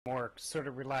More sort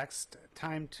of relaxed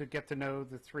time to get to know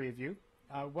the three of you.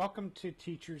 Welcome to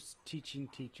Teachers Teaching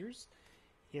Teachers.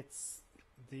 It's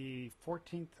the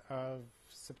 14th of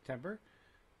September,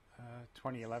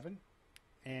 2011,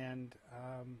 and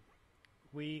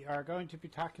we are going to be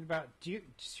talking about,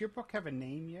 does your book have a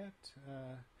name yet?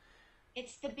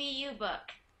 It's the BU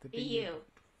book. The BU.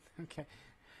 Okay.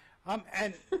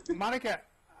 And Monica,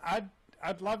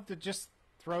 I'd love to just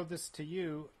throw this to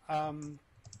you.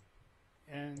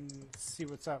 And see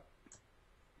what's up.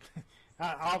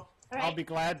 I'll be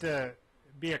glad to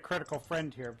be a critical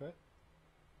friend here, but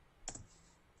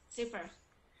Super.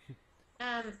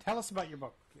 tell us about your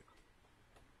book.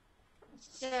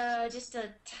 So just a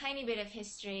tiny bit of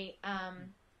history.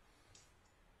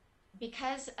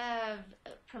 Because of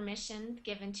permission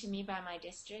given to me by my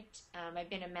district, I've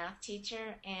been a math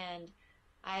teacher, and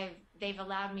they've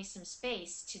allowed me some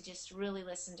space to just really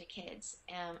listen to kids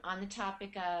on the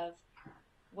topic of,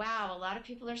 wow, a lot of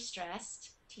people are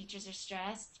stressed. Teachers are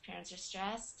stressed. Parents are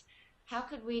stressed. How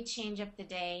could we change up the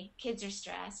day? Kids are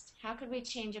stressed. How could we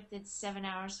change up the 7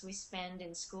 hours we spend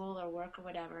in school or work or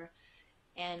whatever,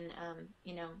 and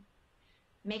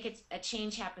make it a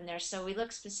change happen there? So we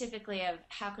look specifically of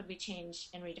how could we change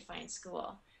and redefine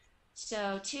school.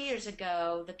 So 2 years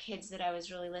ago, the kids that I was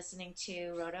really listening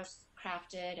to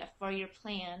crafted a 4-year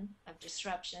plan of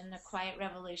disruption, a quiet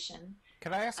revolution.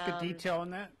 Could I ask a detail on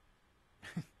that?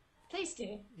 Please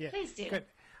do. Yeah. Please do. Good.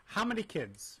 How many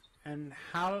kids, and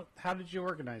how did you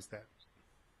organize that?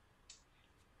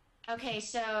 Okay,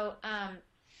 so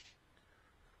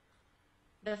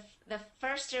the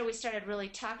first year we started really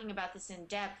talking about this in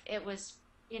depth, it was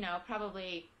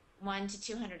probably 100 to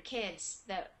 200 kids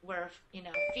that were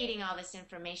feeding all this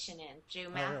information in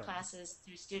through math really? classes,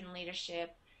 through student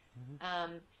leadership.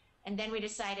 And then we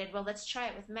decided, well, let's try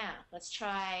it with math. Let's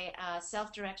try a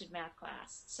self-directed math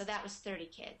class. So that was 30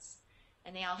 kids.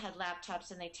 And they all had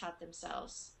laptops and they taught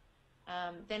themselves.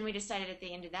 Then we decided at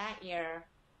the end of that year,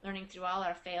 learning through all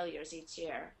our failures each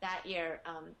year, that year,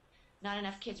 not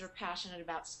enough kids were passionate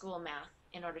about school math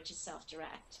in order to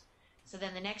self-direct. So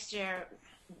then the next year,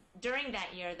 during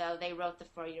that year, though, they wrote the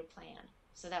 4-year plan.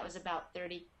 So that was about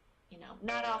 30,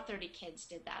 not all 30 kids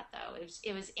did that, though.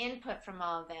 It was input from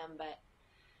all of them, but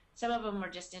some of them were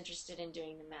just interested in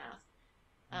doing the math.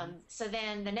 So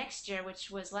then the next year, which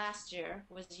was last year,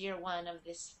 was year 1 of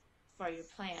this 4-year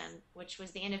plan, which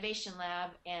was the Innovation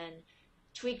Lab, and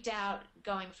tweaked out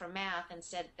going for math and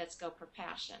said, let's go for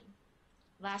passion.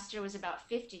 Last year was about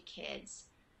 50 kids,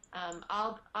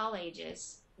 all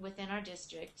ages within our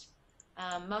district,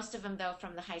 most of them, though,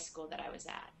 from the high school that I was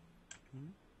at.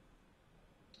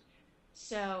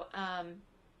 So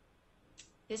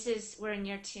we're in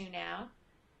year 2 now.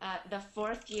 The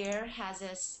 4th year has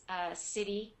a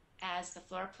city as the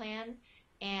floor plan,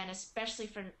 and especially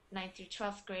for 9th through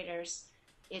 12th graders,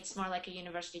 it's more like a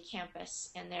university campus,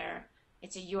 and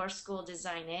it's a your school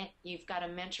design it. You've got a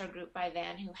mentor group by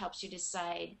then who helps you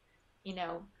decide,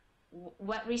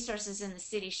 what resources in the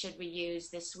city should we use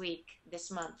this week, this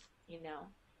month,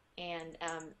 and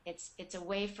it's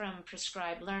away from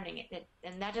prescribed learning,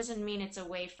 and that doesn't mean it's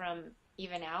away from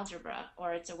even algebra,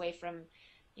 or it's away from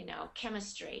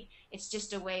chemistry. It's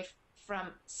just away from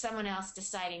someone else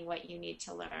deciding what you need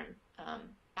to learn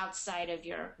outside of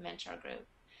your mentor group.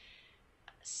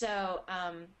 So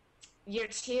year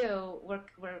 2,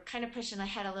 we're kind of pushing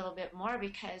ahead a little bit more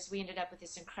because we ended up with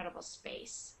this incredible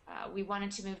space. We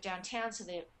wanted to move downtown so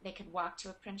that they could walk to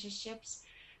apprenticeships,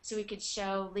 so we could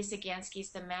show Lisa Gansky's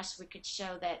The Mesh. We could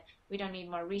show that we don't need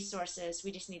more resources.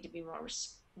 We just need to be more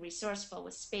resourceful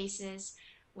with spaces,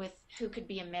 with who could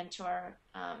be a mentor.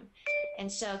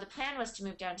 And so the plan was to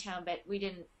move downtown, but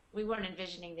we weren't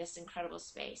envisioning this incredible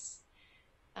space.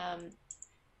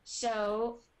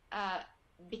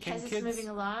 Because it's moving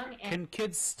along. Can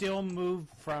kids still move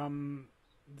from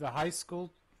the high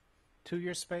school to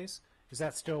your space? Is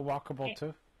that still walkable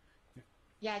too?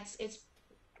 Yeah,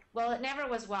 well, it never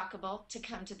was walkable to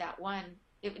come to that one.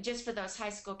 Just for those high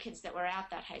school kids that were at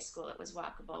that high school, it was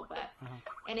walkable. But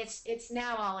and it's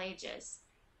now all ages,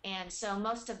 and so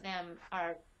most of them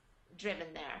are driven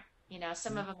there.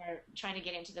 Some of them are trying to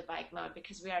get into the bike mode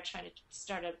because we are trying to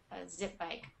start a zip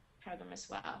bike program as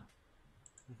well.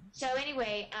 So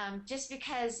anyway, just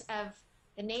because of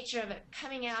the nature of it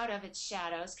coming out of its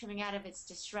shadows, coming out of its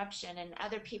disruption, and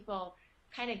other people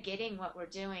kind of getting what we're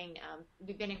doing,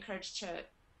 we've been encouraged to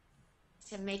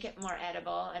make it more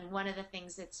edible, and one of the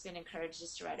things that's been encouraged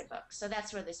is to write a book. So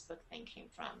that's where this book thing came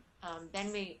from.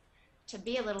 Then to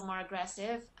be a little more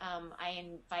aggressive, I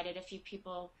invited a few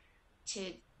people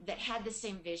that had the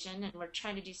same vision and were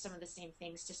trying to do some of the same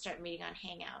things to start meeting on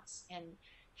Hangouts. And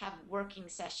have working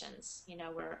sessions,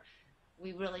 where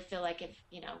we really feel like if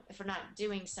we're not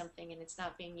doing something and it's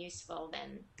not being useful,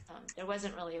 then there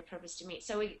wasn't really a purpose to meet.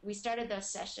 So we started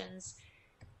those sessions,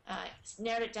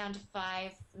 narrowed it down to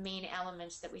 5 main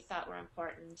elements that we thought were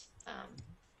important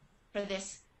for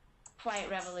this quiet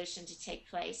revolution to take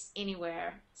place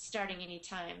anywhere, starting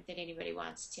anytime that anybody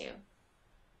wants to.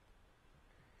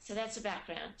 So that's the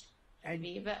background. And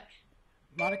Be a book.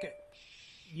 Monica,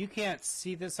 you can't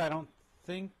see this, I don't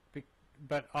think,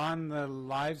 but on the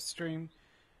live stream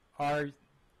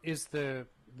is the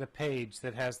page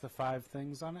that has the 5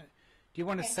 things on it. Do you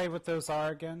want to say what those are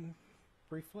again,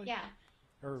 briefly? Yeah.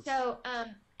 So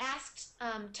asked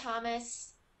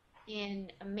Thomas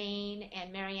in Maine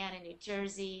and Marianne in New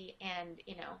Jersey, and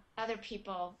other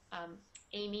people.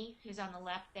 Amy, who's on the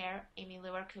left there, Amy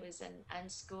Lewerk, who is an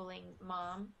unschooling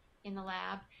mom in the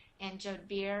lab, and Jode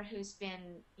Beer, who's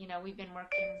been, we've been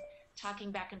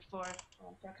talking back and forth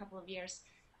for a couple of years,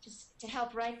 just to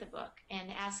help write the book and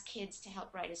ask kids to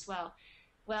help write as well.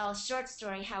 Well, short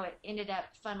story, how it ended up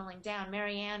funneling down.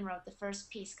 Marianne wrote the first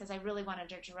piece because I really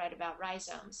wanted her to write about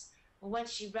rhizomes. Well,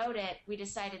 once she wrote it, we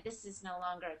decided this is no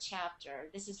longer a chapter.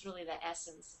 This is really the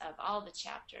essence of all the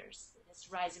chapters, this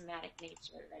rhizomatic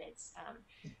nature, that it's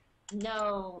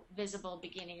no visible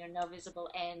beginning or no visible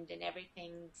end, and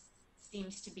everything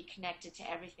seems to be connected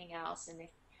to everything else. And if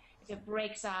it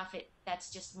breaks off,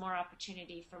 that's just more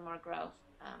opportunity for more growth.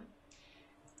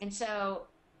 And so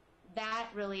that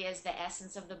really is the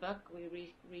essence of the book.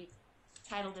 We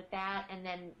retitled it that, and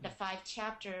then the 5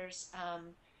 chapters.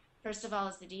 First of all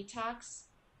is the detox.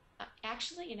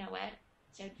 Actually, you know what,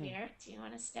 Jode Beer, do you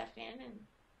want to step in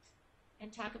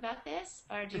and talk about this,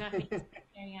 or do you want me to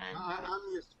carry on?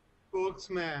 I'm the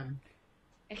spokesman.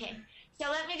 Okay, so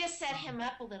let me just set him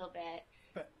up a little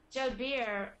bit. Jode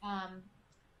Beer,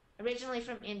 originally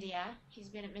from India, he's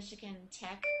been at Michigan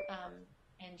Tech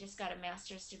and just got a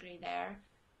master's degree there.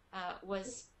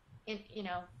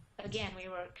 Again, we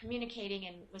were communicating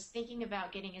and was thinking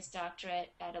about getting his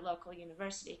doctorate at a local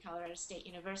university, Colorado State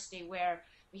University, where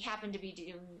we happened to be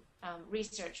doing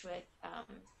research with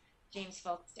James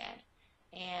Folkstead.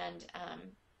 And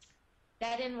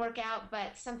that didn't work out,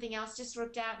 but something else just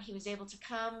worked out. He was able to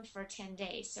come for 10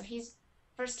 days. So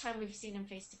first time we've seen him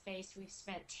face to face. We've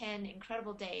spent 10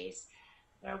 incredible days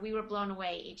where we were blown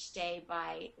away each day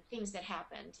by the things that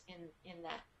happened in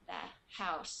that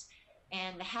house.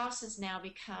 And the house has now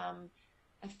become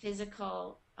a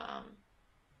physical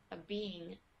a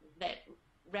being that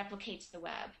replicates the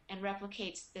web and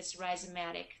replicates this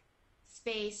rhizomatic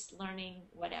space, learning,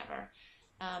 whatever.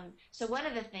 So one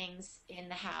of the things in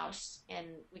the house, and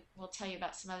we'll tell you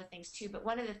about some other things too, but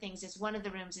one of the things is one of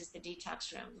the rooms is the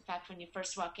detox room. In fact, when you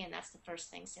first walk in, that's the first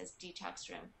thing, says detox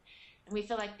room. And we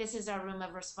feel like this is our room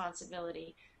of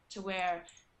responsibility, to where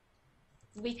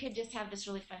we could just have this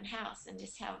really fun house and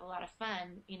just have a lot of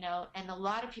fun, and a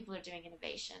lot of people are doing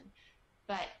innovation.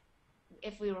 But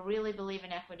if we really believe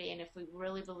in equity, and if we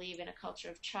really believe in a culture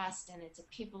of trust and it's a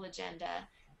people agenda,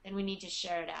 then we need to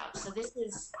share it out. So this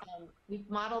is, we've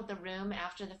modeled the room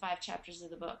after the 5 chapters of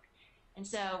the book. And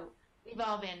so we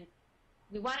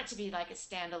want it to be like a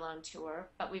standalone tour,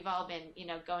 but we've all been,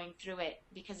 going through it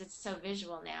because it's so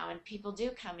visual now, and people do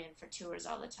come in for tours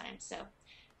all the time. So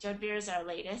Jode Beer is our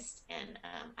latest, and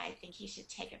I think he should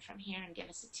take it from here and give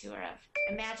us a tour of,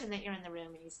 imagine that you're in the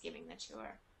room and he's giving the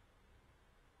tour.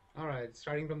 All right,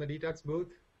 starting from the detox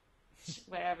booth.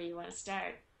 Wherever you want to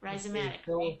start. Rhizomatic,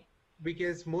 so, right?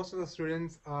 Because most of the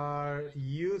students are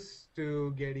used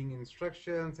to getting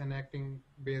instructions and acting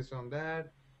based on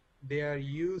that. They are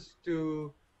used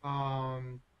to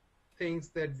things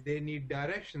that they need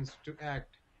directions to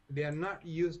act. They are not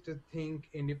used to think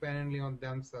independently on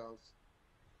themselves.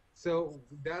 So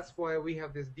that's why we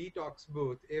have this detox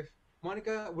booth. If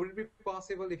Monica, would it be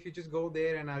possible if you just go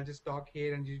there and I'll just talk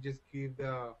here and you just give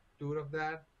the tour of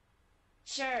that?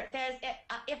 Sure.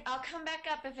 I'll come back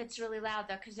up if it's really loud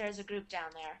though, because there's a group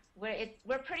down there.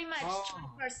 We're pretty much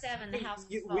 24/7. The house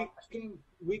is full.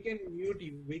 We can mute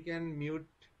you. We can mute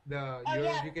the.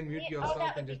 Yeah. You can mute yourself.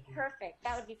 That would be perfect.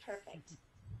 That would be perfect.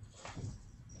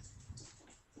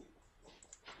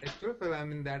 It's true.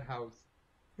 I'm in that house.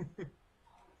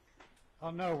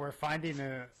 Oh no, we're finding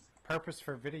a purpose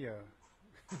for video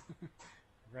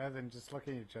rather than just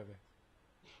looking at each other.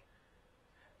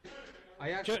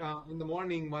 I actually, in the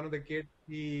morning, one of the kids,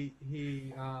 he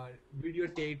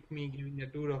videotaped me giving a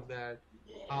tour of that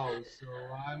house. So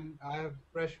I have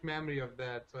fresh memory of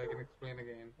that, so I can explain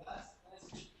again.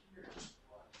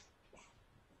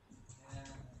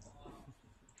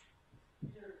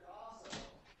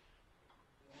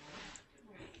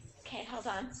 Okay, hold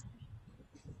on.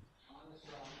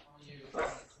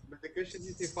 But the question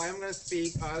is, if I'm going to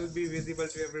speak, I'll be visible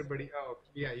to everybody. Oh,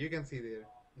 yeah, you can see there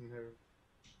in her.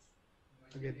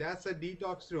 Okay, that's a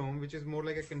detox room, which is more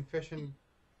like a confession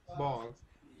box.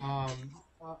 Um,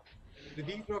 uh, the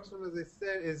detox room, as I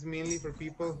said, is mainly for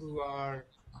people who are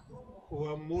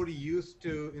more used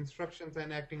to instructions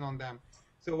and acting on them.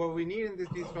 So what we need in this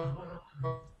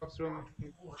detox room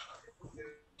is there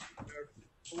are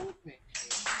four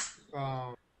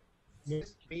things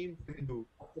notice, dream, and do.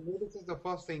 So notice is the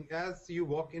first thing. As you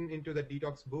walk into the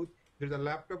detox booth, there's a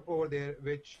laptop over there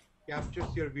which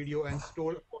captures your video and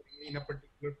store accordingly in a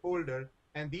particular folder.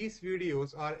 And these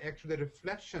videos are actually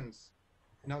reflections.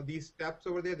 Now these steps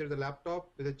over there, there's a laptop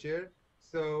with a chair.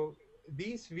 So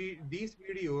these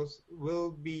videos will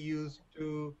be used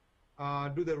to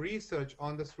do the research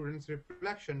on the student's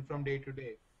reflection from day to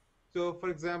day. So, for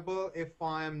example, if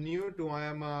I am new to, I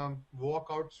am a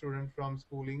walkout student from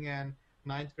schooling and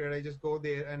ninth grade, I just go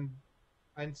there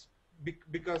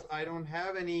because I don't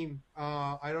have any,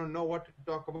 I don't know what to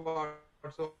talk about.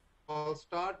 So I'll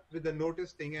start with the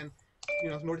notice thing and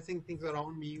noticing things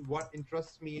around me, what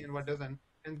interests me and what doesn't,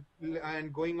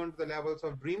 and going on to the levels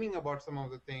of dreaming about some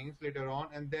of the things later on,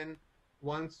 and then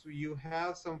once you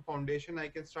have some foundation, I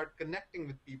can start connecting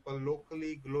with people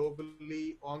locally,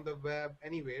 globally, on the web,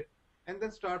 anywhere, and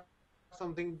then start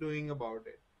something doing about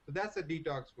it. So that's a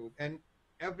detox booth. And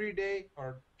every day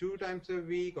or 2 times a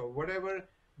week or whatever,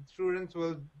 students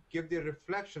will give their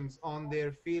reflections on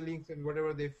their feelings and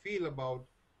whatever they feel about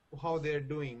how they're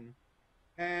doing.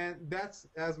 And that's,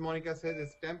 as Monica said,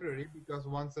 is temporary, because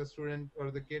once the student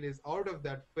or the kid is out of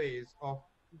that phase of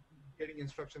getting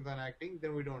instructions on acting,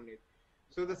 then we don't need.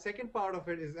 So the second part of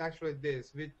it is actually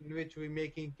this, in which we're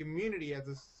making community as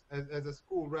a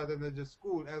school rather than just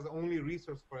school as the only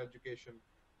resource for education.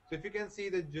 So if you can see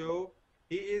that Joe,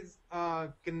 he is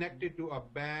connected to a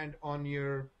band on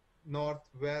your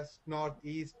northwest,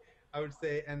 northeast, I would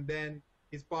say, and then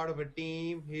he's part of a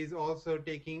team. He's also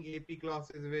taking AP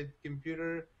classes with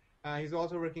computer. He's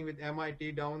also working with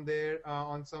MIT down there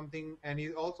on something, and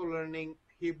he's also learning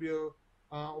Hebrew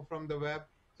from the web.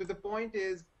 So the point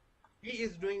is, he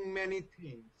is doing many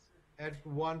things at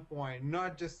one point,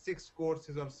 not just 6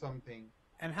 courses or something.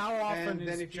 And how often And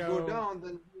then is if you Joe? go down,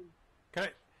 then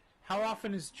How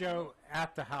often is Joe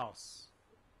at the house?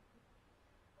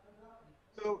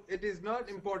 so it is not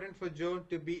important for Joe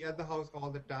to be at the house all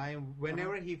the time.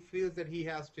 Whenever he feels that he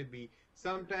has to be.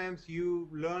 Sometimes you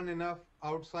learn enough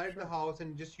outside the house,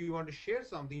 and just you want to share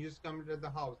something, you just come to the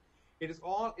house. It's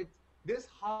this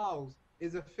house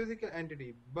is a physical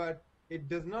entity, but it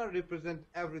does not represent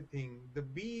everything. The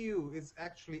BU is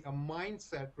actually a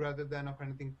mindset rather than of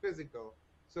anything physical.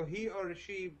 So he or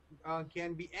she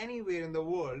can be anywhere in the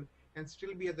world and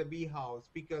still be at the B house,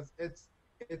 because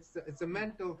it's a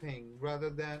mental thing rather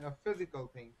than a physical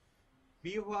thing.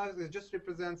 BU house it just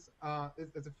represents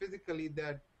it's a physically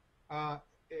that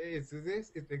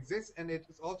it exists, and it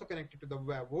is also connected to the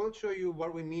web. We'll show you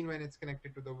what we mean when it's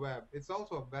connected to the web. It's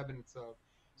also a web in itself.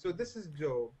 So this is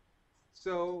Joe.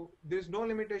 So there's no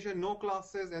limitation, no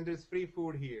classes, and there's free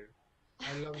food here.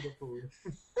 I love the food.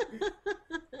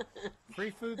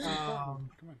 Free food's important.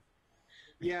 Come on.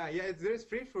 Yeah, there's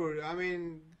free food. I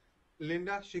mean,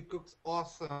 Linda, she cooks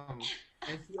awesome,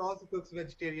 and she also cooks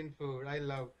vegetarian food. I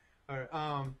love her.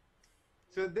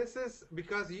 So this is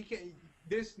because you can.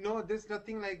 There's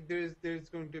nothing like there's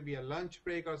going to be a lunch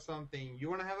break or something. You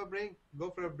want to have a break?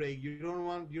 Go for a break. You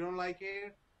don't like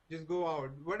it? Just go out.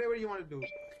 Whatever you want to do.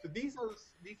 So these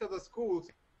are the schools.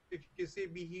 If you see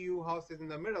BU houses in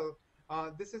the middle,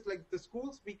 this is like the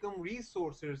schools become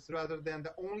resources rather than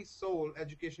the only sole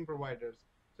education providers.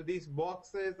 So these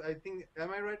boxes, I think,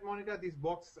 am I right, Monica? These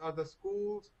boxes are the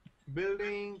schools,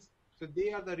 buildings. So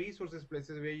they are the resources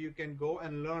places where you can go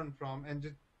and learn from and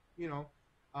just,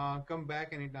 come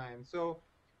back anytime. So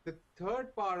the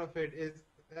third part of it is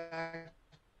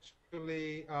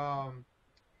actually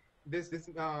this.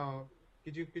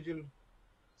 Could you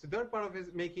so third part of it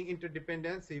is making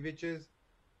interdependency, which is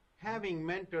having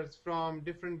mentors from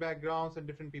different backgrounds and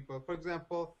different people. For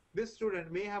example, this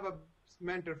student may have a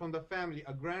mentor from the family,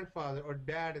 a grandfather or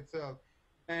dad itself.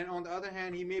 And on the other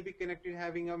hand, he may be connected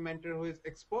having a mentor who is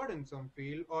expert in some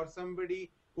field, or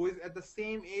somebody who is at the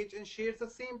same age and shares the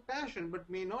same passion but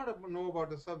may not know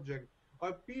about the subject,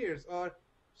 or peers, or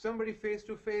somebody face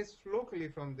to face locally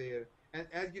from there. And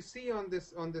as you see on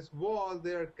this wall,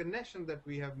 there are connections that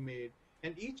we have made,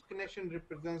 and each connection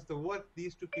represents the work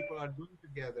these two people are doing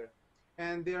together.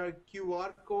 And there are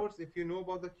QR codes. If you know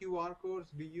about the QR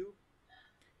codes, do you?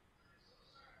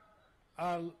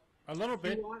 A little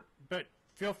bit, QR, but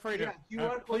feel free to yeah,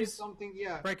 QR code is please something.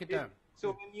 Yeah, break it down.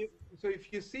 So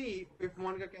if you see, if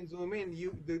Monica can zoom in,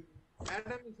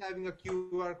 Adam is having a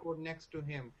QR code next to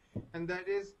him, and that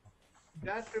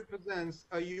represents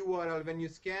a URL. When you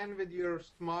scan with your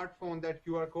smartphone that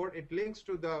QR code, it links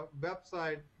to the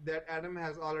website that Adam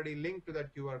has already linked to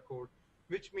that QR code,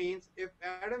 which means if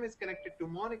Adam is connected to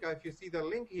Monica, if you see the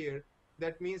link here,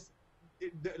 that means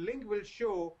the link will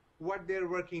show what they're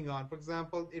working on. For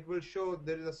example, it will show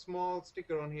there is a small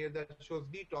sticker on here that shows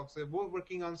detox. They're both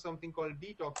working on something called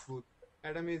detox booth.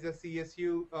 Adam is a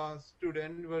CSU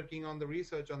student working on the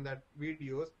research on that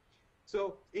videos.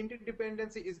 So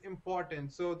interdependency is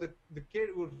important. So the kid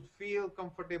would feel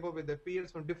comfortable with the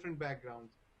peers from different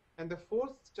backgrounds. And the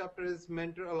fourth chapter is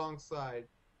mentor alongside,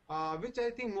 which I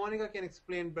think Monica can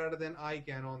explain better than I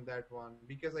can on that one,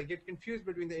 because I get confused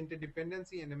between the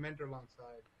interdependency and the mentor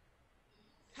alongside.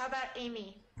 How about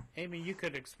Amy? Amy, you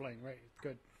could explain, right?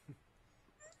 Good.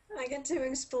 I get to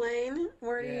explain.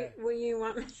 Where you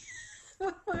want me?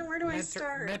 Where do I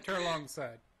start? Mentor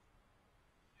alongside.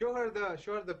 Show her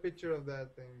the picture of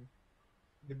that thing,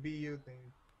 the BU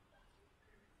thing.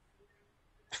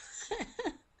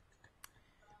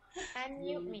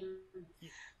 Unmute me.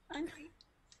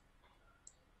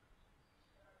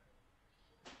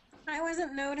 I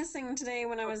wasn't noticing today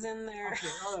when I was in there.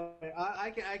 Okay, all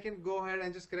right. I can go ahead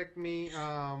and just correct me,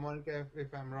 Monica,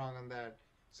 if I'm wrong on that.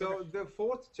 So the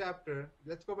fourth chapter,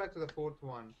 let's go back to the fourth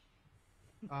one.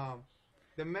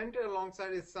 The mentor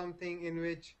alongside is something in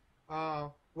which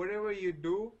whatever you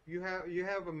do, you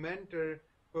have a mentor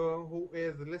who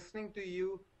is listening to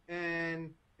you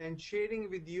and sharing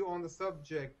with you on the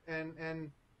subject. And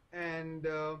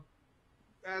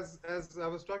as I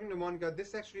was talking to Monica,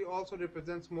 this actually also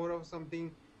represents more of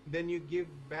something than you give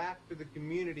back to the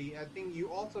community. I think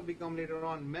you also become later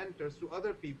on mentors to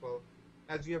other people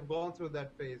as you have gone through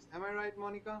that phase. Am I right,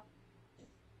 Monica?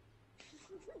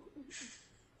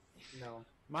 No.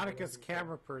 Monica's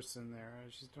camera person there.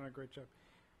 She's doing a great job.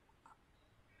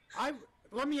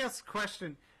 Let me ask a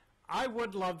question. I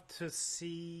would love to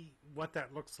see what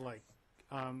that looks like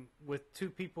with two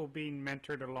people being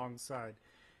mentored alongside.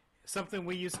 Something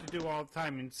we used to do all the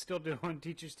time and still do on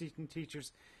Teachers Teaching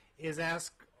Teachers is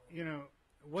ask,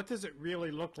 what does it really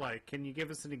look like? Can you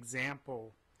give us an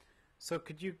example? So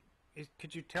could you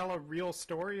tell a real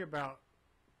story about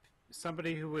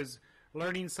somebody who was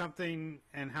learning something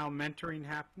and how mentoring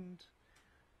happened?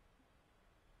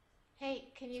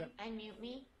 Hey, can you unmute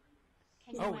me?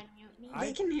 Can you unmute me?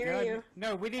 I can hear you.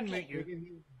 No, we didn't mute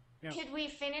you. No. Could we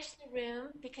finish the room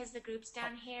because the group's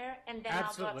down here, and then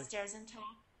Absolutely. I'll go upstairs and talk?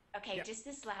 Okay, Yeah. just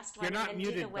this last one. You're not and then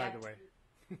do muted, the by web. the way.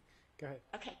 Go ahead.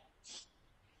 Okay.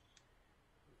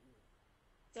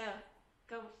 So,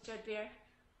 go, Jod Beer.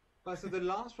 So the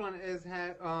last one is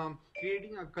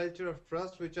creating a culture of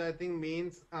trust, which I think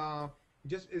means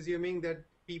just assuming that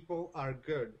people are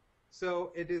good.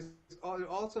 So it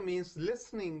also means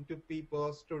listening to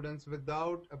people, students,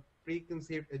 without a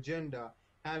preconceived agenda,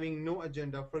 having no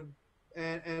agenda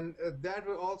and that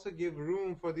will also give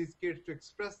room for these kids to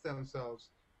express themselves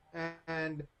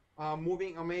and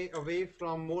moving away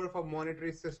from more of a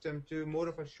monetary system to more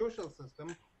of a social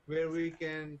system where we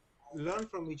can learn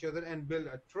from each other and build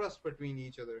a trust between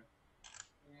each other.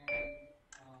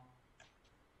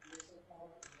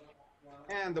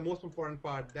 And the most important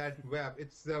part, that web,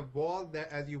 it's the wall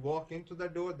that as you walk into the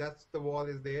door, that's the wall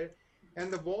is there.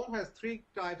 And the wall has three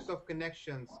types of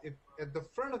connections. If at the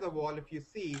front of the wall, if you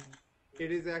see,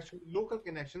 it is actually local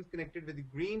connections connected with the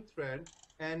green thread.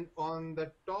 And on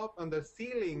the top, on the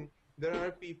ceiling, there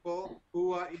are people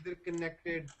who are either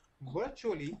connected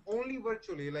virtually, only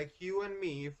virtually, like you and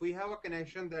me. If we have a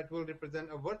connection that will represent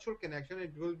a virtual connection,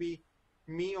 it will be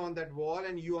me on that wall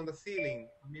and you on the ceiling.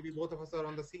 Maybe both of us are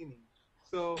on the ceiling.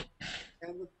 So,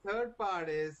 and the third part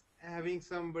is having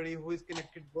somebody who is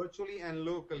connected virtually and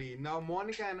locally. Now,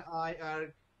 Monica and I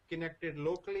are connected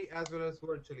locally as well as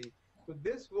virtually. So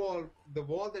this wall, the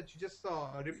wall that you just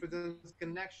saw, represents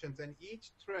connections, and each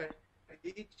thread,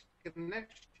 each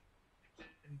connection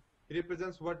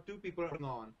represents what two people are working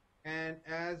on. And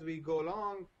as we go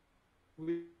along,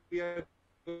 we are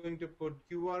going to put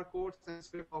QR codes and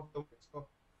slip off the work. So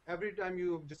every time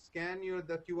you just scan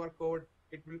the QR code,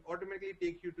 it will automatically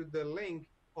take you to the link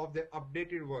of the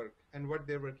updated work and what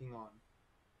they're working on.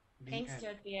 Thanks,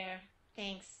 Jodhveer.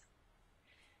 Thanks.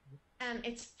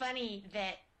 It's funny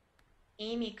that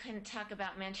Amy couldn't talk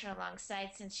about Mentor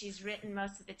Alongside since she's written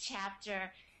most of the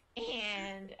chapter,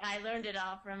 and I learned it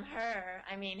all from her.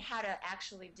 I mean, how to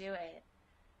actually do it.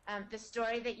 The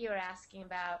story that you were asking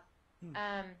about,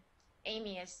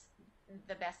 Amy is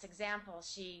the best example.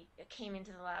 She came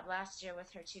into the lab last year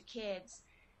with her two kids,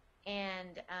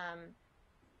 and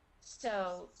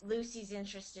So Lucy's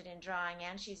interested in drawing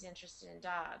and she's interested in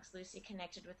dogs. Lucy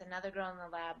connected with another girl in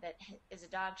the lab that is a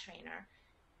dog trainer,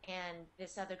 and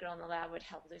this other girl in the lab would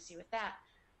help Lucy with that.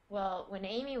 Well, when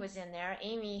Amy was in there,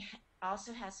 Amy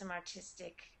also has some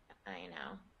artistic,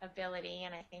 ability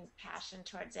and I think passion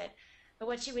towards it. But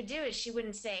what she would do is she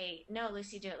wouldn't say, no,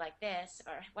 Lucy, do it like this,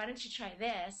 or why don't you try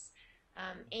this?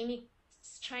 Amy's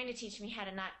trying to teach me how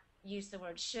to not use the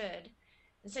word should.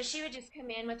 And so she would just come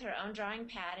in with her own drawing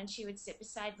pad and she would sit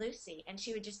beside Lucy and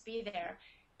she would just be there.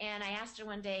 And I asked her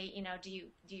one day, do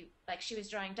you, like she was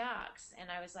drawing dogs. And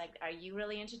I was like, are you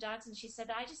really into dogs? And she said,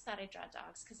 I just thought I'd draw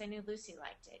dogs because I knew Lucy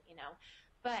liked it,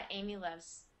 But Amy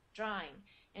loves drawing.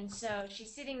 And so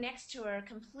she's sitting next to her,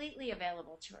 completely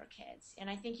available to her kids. And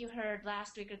I think you heard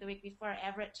last week or the week before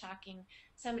Everett talking,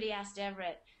 somebody asked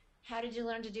Everett, how did you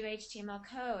learn to do HTML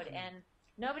code? And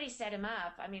nobody set him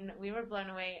up. I mean, we were blown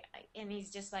away. And he's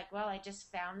just like, well, I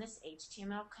just found this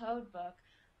HTML code book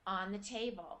on the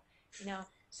table,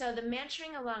 So the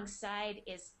mentoring alongside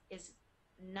is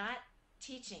not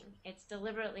teaching. It's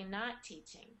deliberately not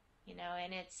teaching,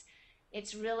 and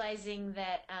it's realizing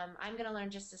that I'm going to learn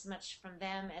just as much from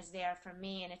them as they are from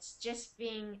me, and it's just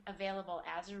being available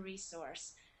as a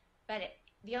resource. But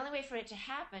the only way for it to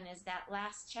happen is that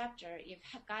last chapter. You've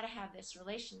got to have this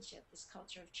relationship, this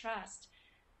culture of trust,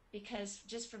 because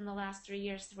just from the last 3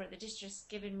 years where the district's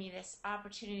given me this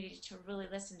opportunity to really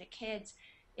listen to kids,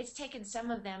 it's taken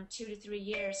some of them 2 to 3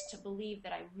 years to believe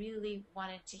that I really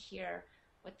wanted to hear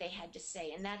what they had to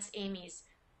say. And that's Amy's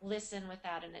listen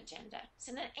without an agenda.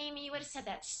 So now, Amy, you would have said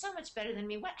that so much better than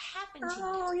me. What happened to you?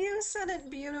 Oh, you said it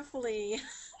beautifully.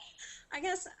 I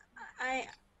guess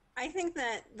I think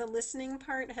that the listening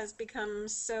part has become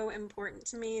so important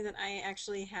to me that I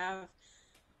actually have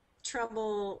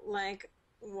trouble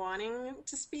wanting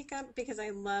to speak up because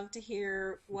I love to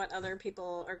hear what other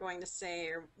people are going to say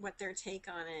or what their take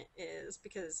on it is,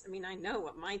 because I know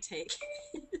what my take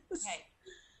is. Right.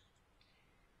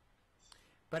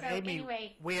 But So Amy,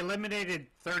 anyway, we eliminated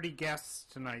 30 guests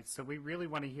tonight, so we really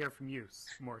want to hear from you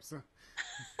more. So,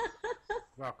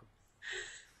 welcome.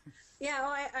 Yeah,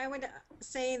 well, I would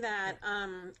say that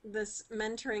this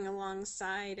mentoring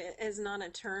alongside is not a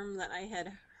term that I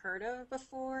had heard of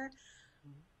before,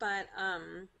 but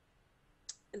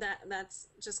that's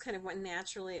just kind of what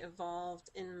naturally evolved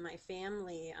in my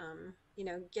family.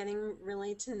 Getting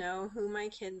really to know who my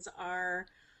kids are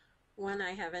when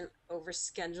I haven't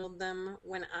overscheduled them,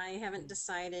 when I haven't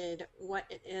decided what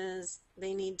it is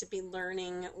they need to be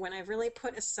learning, when I've really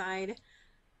put aside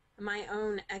my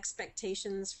own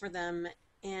expectations for them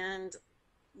and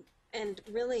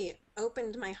really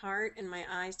opened my heart and my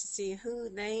eyes to see who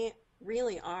they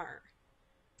really are.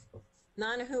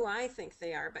 Not who I think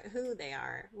they are, but who they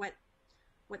are, what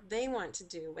they want to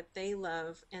do, what they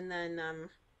love. And then,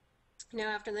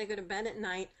 after they go to bed at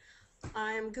night,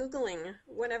 I'm Googling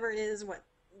whatever it is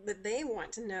that they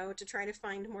want to know to try to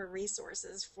find more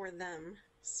resources for them.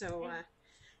 So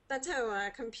that's how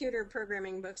computer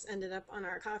programming books ended up on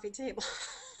our coffee table.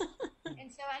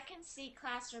 And so I can see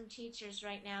classroom teachers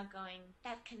right now going,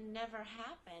 that can never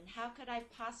happen. How could I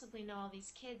possibly know all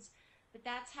these kids? But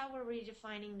that's how we're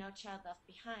redefining No Child Left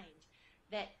Behind.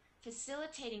 That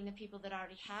facilitating the people that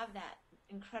already have that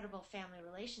incredible family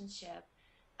relationship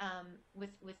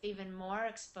with even more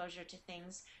exposure to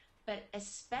things, but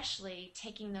especially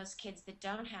taking those kids that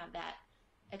don't have that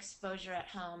exposure at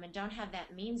home and don't have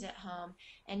that means at home,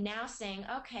 and now saying,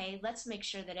 okay, let's make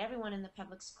sure that everyone in the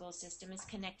public school system is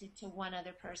connected to one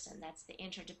other person. That's the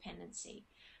interdependency.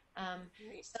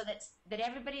 So that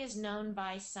everybody is known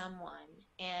by someone,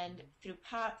 and through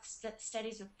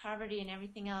studies with poverty and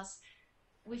everything else,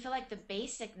 we feel like the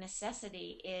basic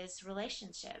necessity is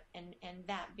relationship and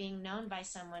that being known by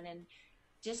someone, and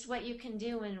just what you can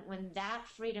do when that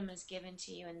freedom is given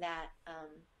to you, and that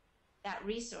that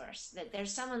resource, that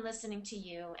there's someone listening to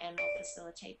you and will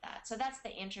facilitate that. So that's the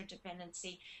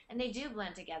interdependency, and they do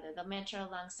blend together, the mentor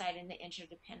alongside in the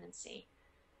interdependency.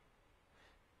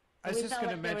 We felt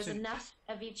like there was enough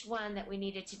of each one that we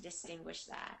needed to distinguish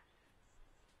that.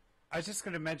 I was just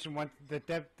going to mention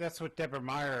that's what Deborah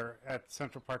Meyer at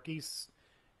Central Park East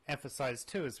emphasized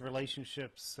too, is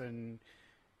relationships, and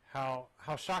how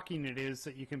shocking it is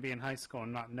that you can be in high school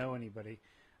and not know anybody,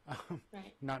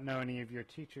 right. Not know any of your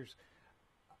teachers.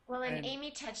 Well, and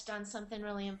Amy touched on something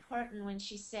really important when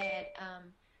she said,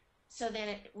 so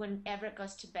then when Everett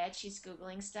goes to bed, she's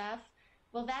Googling stuff.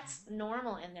 Well, that's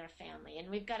normal in their family. And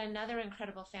we've got another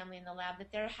incredible family in the lab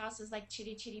that their house is like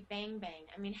chitty chitty bang bang.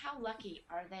 I mean, how lucky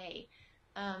are they?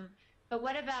 But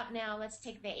what about now, let's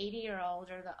take the 80-year-old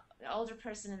or the older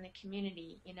person in the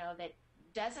community, that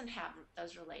doesn't have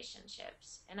those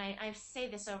relationships. And I say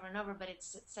this over and over, but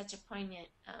it's such a poignant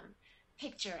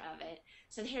picture of it.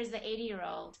 So here's the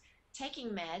 80-year-old taking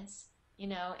meds,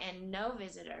 and no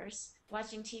visitors,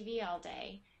 watching TV all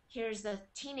day. Here's the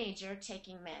teenager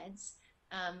taking meds,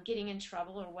 getting in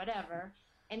trouble or whatever.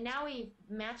 And now we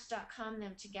match.com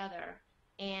them together,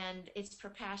 and it's for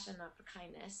passion, not for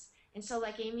kindness. And so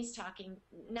like Amy's talking,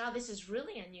 now this is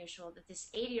really unusual that this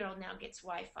 80-year-old now gets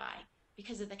Wi-Fi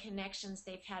because of the connections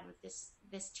they've had with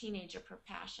this teenager for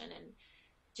passion, and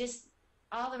just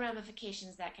all the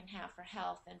ramifications that can have for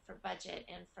health and for budget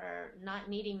and for not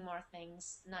needing more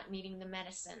things, not needing the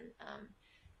medicine,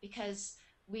 because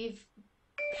we've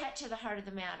cut to the heart of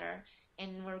the matter,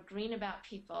 and we're green about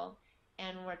people,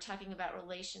 and we're talking about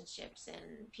relationships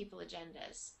and people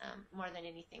agendas more than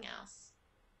anything else.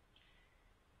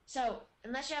 So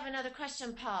unless you have another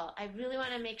question, Paul, I really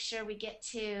want to make sure we get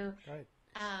to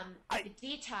the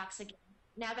detox again.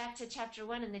 Now back to chapter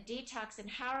 1 and the detox, and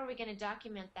how are we going to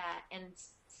document that? And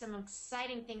some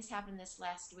exciting things happened this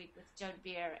last week with Joe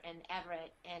Beer and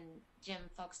Everett and Jim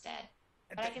Folkstead.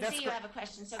 But I can see you have a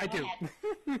question, so go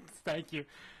ahead. Thank you.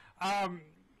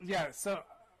 Yeah. So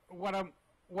what I'm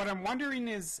wondering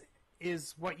is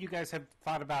what you guys have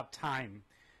thought about time,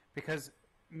 because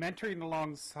mentoring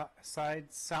alongside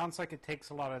sounds like it takes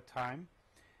a lot of time,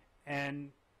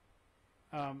 and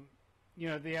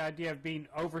the idea of being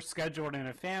overscheduled in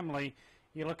a family.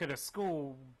 You look at a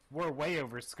school, we're way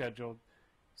overscheduled.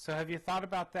 So have you thought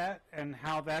about that and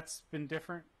how that's been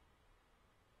different?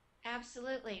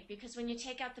 Absolutely, because when you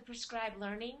take out the prescribed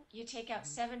learning, you take out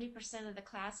 70% of the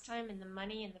class time and the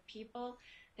money and the people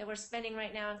that we're spending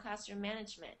right now in classroom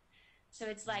management. So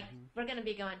it's like we're going to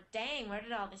be going, dang, where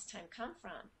did all this time come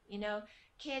from?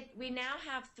 We now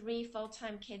have 3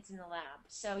 full-time kids in the lab.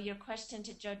 So your question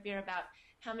to Joe Beer about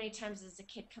how many times does a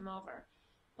kid come over?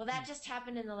 Well, that just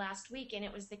happened in the last week, and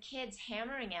it was the kids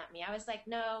hammering at me. I was like,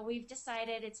 no, we've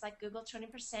decided it's like Google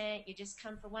 20%. You just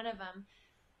come for one of them.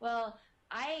 Well,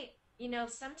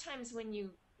 sometimes when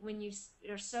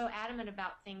you're so adamant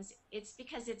about things, it's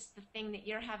because it's the thing that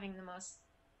you're having the most,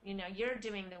 you're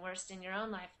doing the worst in your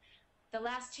own life. The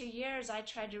last 2 years, I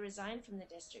tried to resign from the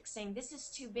district, saying, this is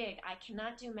too big. I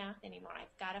cannot do math anymore.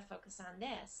 I've got to focus on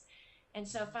this. And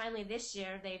so finally this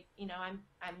year,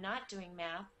 I'm not doing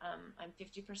math. I'm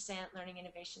 50% learning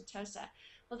innovation TOSA.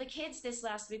 Well, the kids this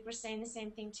last week were saying the same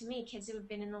thing to me, kids who have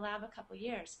been in the lab a couple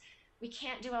years. We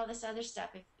can't do all this other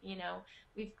stuff if,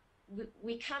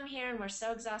 we come here and we're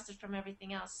so exhausted from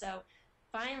everything else. So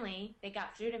finally they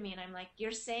got through to me, and I'm like,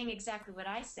 you're saying exactly what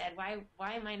I said.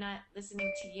 Why am I not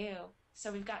listening to you?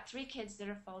 So we've got 3 kids that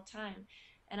are full-time,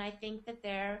 and I think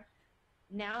that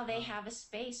now they have a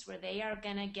space where they are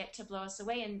going to get to blow us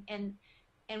away.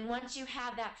 And once you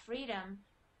have that freedom,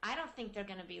 I don't think they're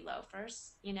going to be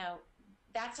loafers.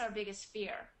 That's our biggest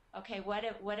fear. Okay,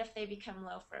 what if they become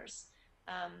loafers?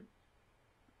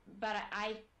 But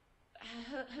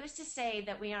who's to say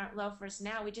that we aren't loafers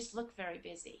now? We just look very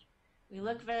busy. We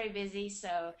look very busy,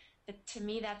 so to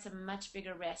me that's a much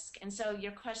bigger risk. And so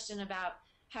your question about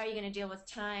how are you going to deal with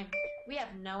time, we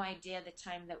have no idea the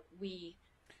time that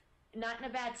not in a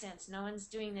bad sense, no one's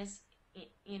doing this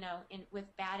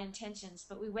with bad intentions,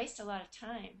 but we waste a lot of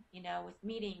time with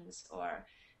meetings or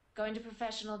going to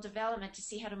professional development to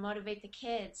see how to motivate the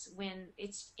kids when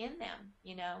it's in them.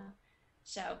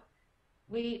 So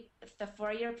the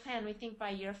 4-year plan, we think by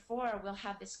year 4 we'll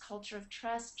have this culture of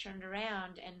trust turned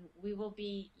around, and we will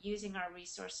be using our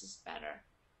resources better,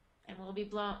 and we'll be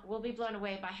blown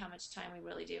away by how much time we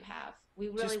really do have. We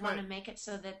really want to make it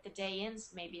so that the day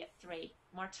ends maybe at 3,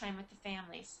 more time with the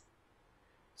families.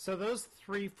 So those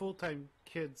 3 full-time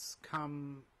kids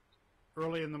come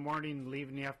early in the morning, leave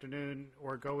in the afternoon,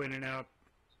 or go in and out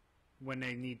when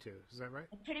they need to. Is that right?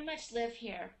 They pretty much live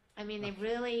here. I mean, they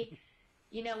really,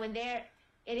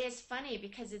 it is funny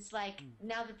because it's like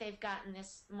now that they've gotten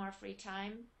this more free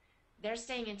time, they're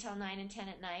staying until 9 and 10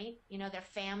 at night. Their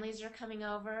families are coming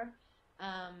over.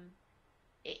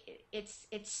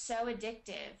 It's so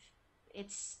addictive.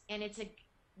 It's a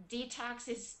detox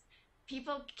is.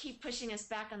 People keep pushing us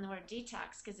back on the word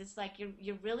detox because it's like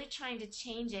you're really trying to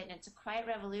change it, and it's a quiet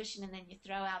revolution, and then you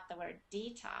throw out the word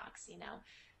detox,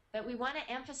 But we want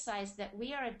to emphasize that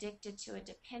we are addicted to a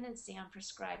dependency on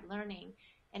prescribed learning,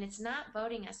 and it's not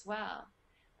boding us well.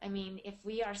 I mean, if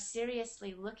we are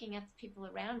seriously looking at the people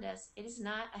around us, it is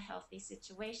not a healthy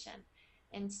situation.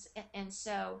 And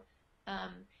so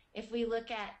if we look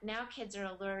at now, kids are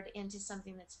allured into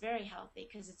something that's very healthy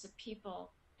because it's a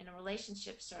people and a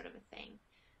relationship sort of a thing.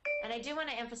 And I do want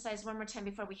to emphasize one more time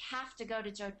before we have to go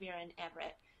to Joe Beer and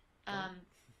Everett,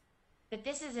 that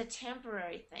this is a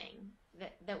temporary thing.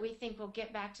 that we think will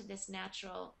get back to this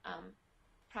natural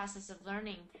process of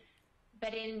learning.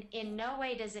 But in no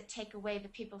way does it take away the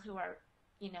people who are,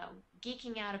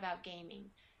 geeking out about gaming,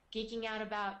 geeking out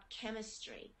about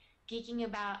chemistry, geeking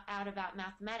out about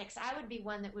mathematics. I would be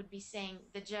one that would be saying,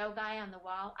 the Joe guy on the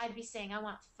wall, I'd be saying, I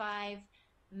want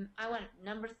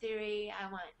number theory,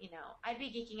 I'd be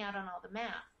geeking out on all the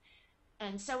math.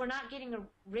 And so we're not getting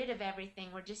rid of everything.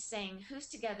 We're just saying who's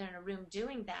together in a room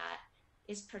doing that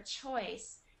is per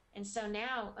choice. And so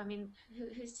now, I mean,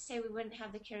 who's to say we wouldn't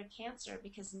have the cure of cancer,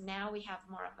 because now we have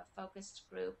more of a focused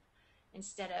group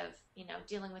instead of,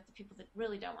 dealing with the people that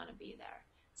really don't want to be there.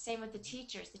 Same with the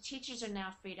teachers. The teachers are now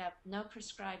freed up, no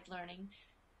prescribed learning.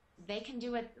 They can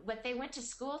do what they went to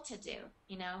school to do.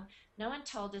 No one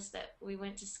told us that we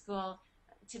went to school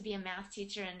to be a math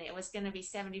teacher and it was going to be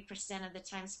 70% of the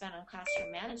time spent on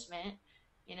classroom management,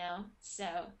 so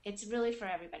it's really for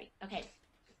everybody. Okay.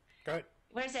 Good.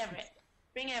 Where's Everett?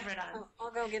 Bring Everett on. Oh,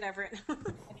 I'll go get Everett.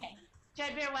 Okay.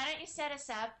 Jadbir, why don't you set us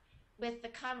up with the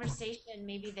conversation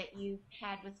maybe that you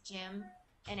had with Jim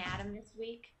and Adam this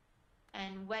week,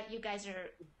 and what you guys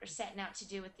are setting out to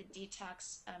do with the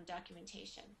detox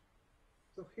documentation.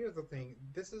 So here's the thing.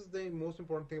 This is the most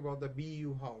important thing about the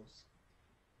BU house.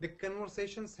 The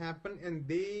conversations happen and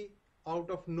they, out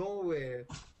of nowhere,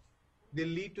 they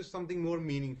lead to something more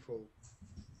meaningful.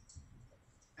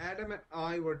 Adam and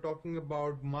I were talking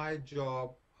about my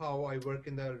job, how I work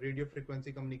in the radio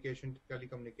frequency communication,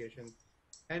 telecommunications.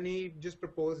 And he just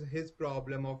proposed his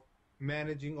problem of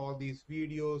managing all these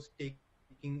videos,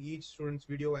 taking each student's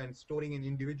video and storing an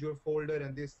individual folder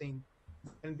and this thing.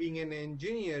 And being an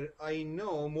engineer, I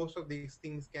know most of these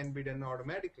things can be done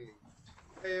automatically.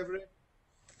 Hey, Everett.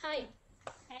 Hi.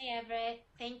 Hi, Everett.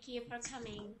 Thank you for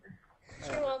coming.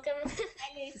 You're welcome.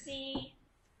 Hi, Lucy.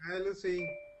 Hi, Lucy.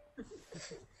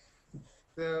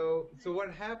 So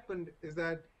what happened is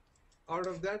that out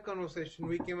of that conversation,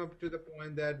 we came up to the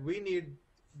point that we need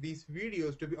these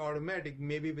videos to be automatic,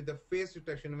 maybe with the face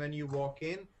detection when you walk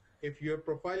in. If your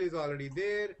profile is already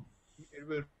there, it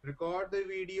will record the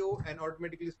video and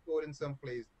automatically store in some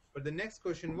place. But the next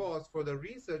question was, for the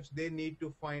research, they need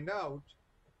to find out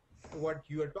what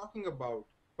you are talking about.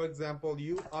 For example,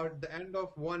 you are at the end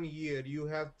of 1 year, you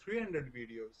have 300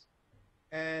 videos.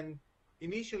 And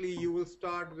initially, you will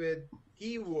start with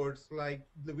keywords like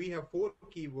we have 4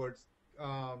 keywords: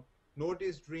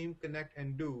 notice, dream, connect,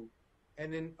 and do.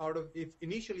 And then if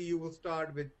initially you will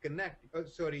start with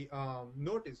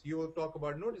notice, you will talk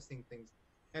about noticing things.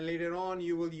 And later on,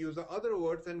 you will use the other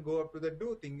words and go up to the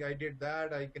do thing. I did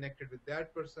that, I connected with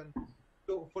that person.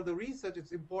 So for the research,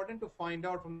 it's important to find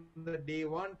out from the day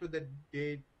 1 to the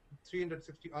day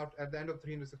 360, at the end of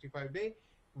 365 day,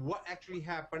 what actually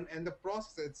happened and the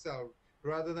process itself,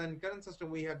 rather than current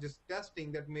system we have just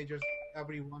testing that measures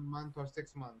every 1 month or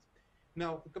 6 months.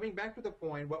 Now, coming back to the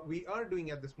point, what we are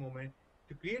doing at this moment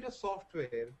to create a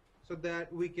software so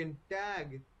that we can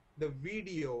tag the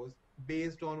videos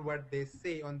based on what they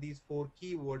say on these 4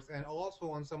 keywords and also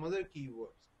on some other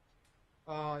keywords.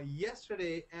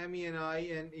 Yesterday, Amy and I,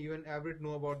 and even Everett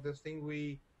know about this thing.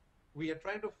 We are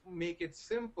trying to make it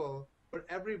simple for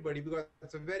everybody because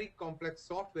it's a very complex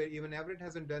software. Even Everett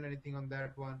hasn't done anything on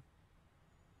that one.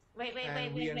 Wait.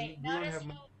 Notice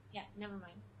yeah, never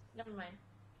mind.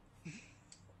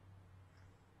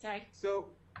 Sorry. So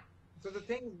the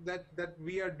thing that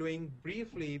we are doing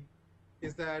briefly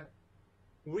is that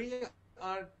we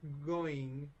are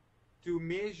going to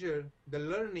measure the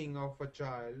learning of a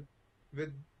child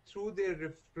through their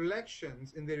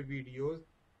reflections in their videos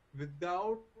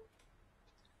without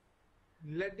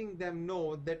letting them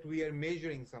know that we are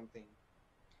measuring something.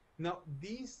 Now,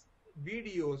 these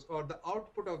videos or the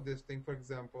output of this thing, for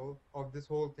example, of this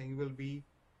whole thing will be,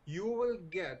 you will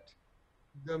get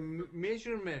the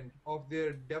measurement of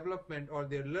their development or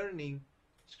their learning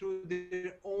through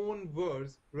their own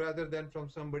words rather than from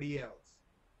somebody else.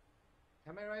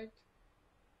 Am I right?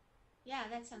 Yeah,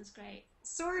 that sounds great.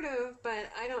 Sort of,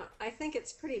 but I think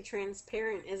it's pretty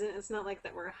transparent, isn't it? It's not like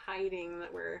that we're hiding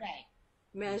that we're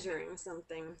measuring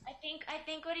something. I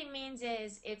think what he means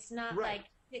is it's not like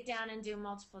sit down and do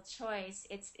multiple choice.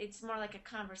 It's more like a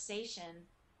conversation,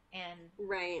 and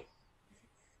right.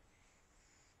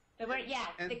 But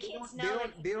and the kids know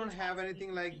they don't have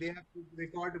anything like they have to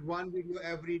record 1 video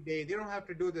every day. They don't have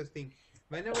to do this thing.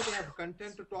 Whenever they have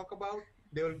content to talk about,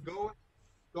 they will go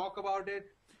talk about it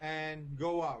and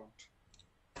go out.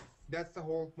 That's the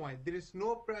whole point. There is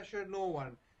no pressure, no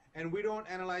one. And we don't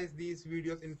analyze these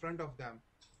videos in front of them.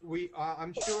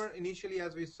 I'm sure initially,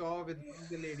 as we saw with one of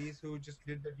the ladies who just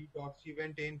did the detox, she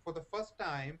went in for the first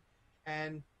time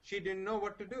and she didn't know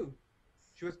what to do.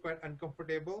 She was quite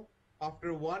uncomfortable.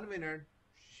 after 1 minute,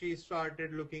 she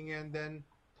started looking and then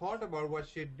thought about what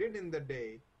she did in the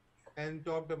day and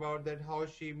talked about that how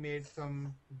she made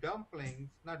some dumplings,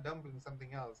 not dumplings,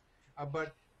 something else,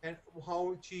 but and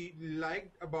how she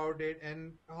liked about it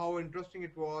and how interesting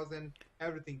it was and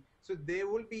everything. So there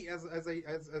will be, as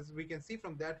we can see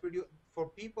from that video, for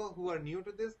people who are new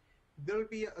to this, there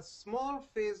will be a small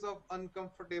phase of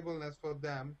uncomfortableness for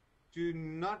them to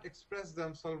not express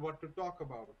themselves what to talk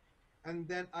about. And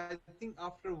then I think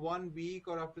after 1 week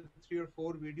or after 3 or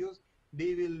 4 videos,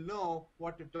 they will know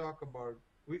what to talk about.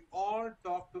 We all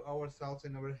talk to ourselves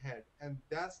in our head, and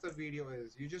that's the video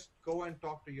is. You just go and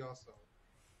talk to yourself.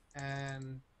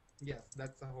 And yes,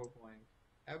 that's the whole point.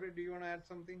 Everett, do you want to add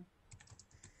something?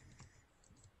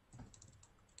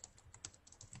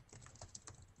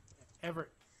 Everett,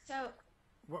 So,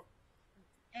 what?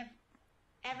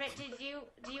 Everett, do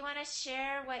you want to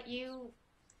share what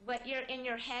you're in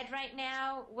your head right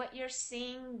now, what you're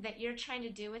seeing that you're trying to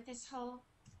do with this whole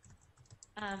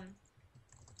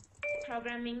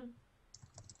programming?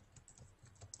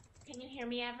 Can you hear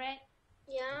me, Everett?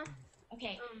 Yeah.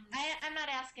 Okay. I'm not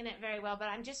asking it very well, but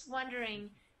I'm just wondering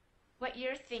what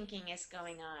your thinking is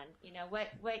going on. You know,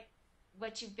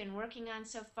 what you've been working on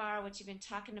so far, what you've been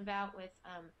talking about with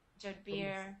Jode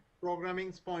Beer.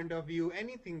 Programming's point of view,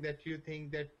 anything that you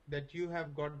think that you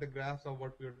have got the grasp of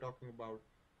what we're talking about.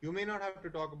 You may not have to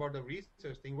talk about the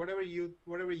research thing, whatever you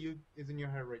is in your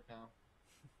head right now.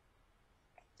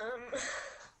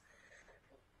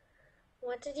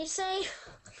 What did you say?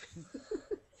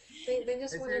 They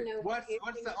just want to know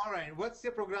what's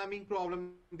the programming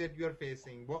problem that you are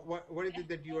facing? What is it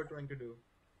that you are trying to do?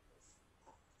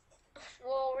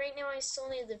 Well, right now I still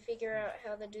need to figure out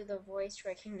how to do the voice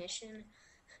recognition.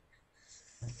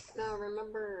 No,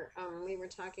 remember we were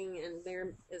talking, and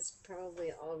there is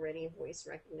probably already voice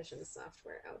recognition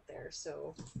software out there,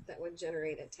 so that would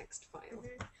generate a text file.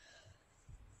 Mm-hmm.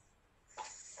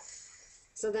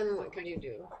 So then what could you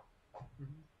do?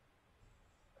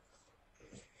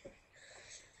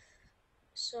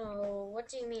 So, what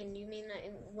do you mean? You mean that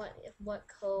in what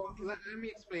code? Let me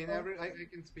explain. I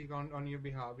can speak on your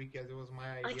behalf because it was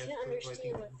my idea. I can't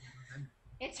understand what.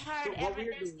 It's hard, So what Everett.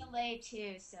 we're There's doing- delay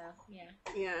too, so yeah.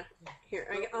 Yeah, here,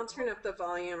 I'll turn up the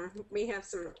volume. We have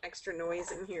some extra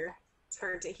noise in here. It's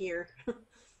hard to hear.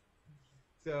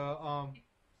 So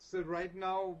right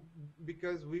now,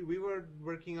 because we were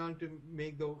working on to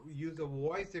make the use of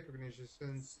voice recognition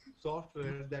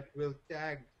software that will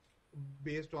tag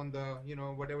based on the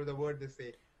whatever the word they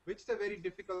say, which is a very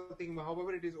difficult thing.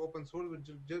 However, it is open source.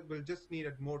 We'll just need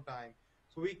more time.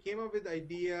 So we came up with the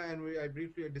idea, and I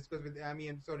briefly discussed with Amy,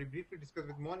 and briefly discussed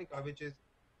with Monica, which is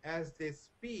as they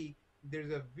speak,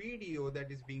 there's a video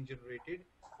that is being generated.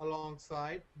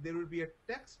 Alongside, there will be a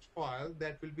text file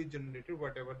that will be generated,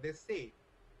 whatever they say.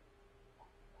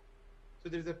 So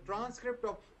there's a transcript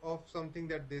of something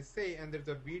that they say, and there's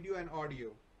a video and audio.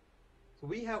 So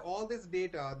we have all this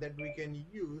data that we can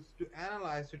use to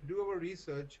analyze, to do our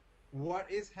research, what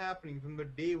is happening from the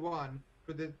day 1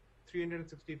 to the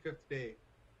 365th day.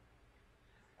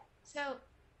 So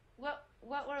what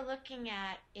we're looking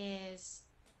at is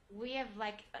we have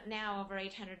like now over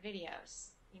 800 videos.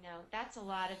 You know, that's a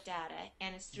lot of data,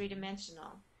 and it's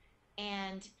three-dimensional.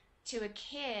 And to a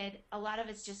kid, a lot of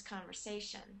it's just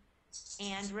conversation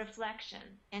and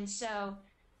reflection. And so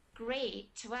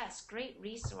great to us, great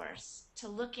resource to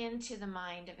look into the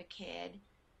mind of a kid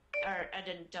or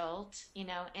an adult, you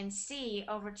know, and see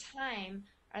over time,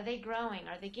 are they growing?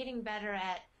 Are they getting better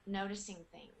at noticing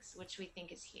things, which we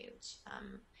think is huge?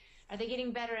 Are they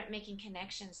getting better at making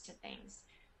connections to things?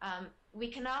 We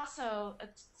can also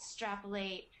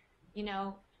extrapolate, you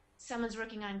know, someone's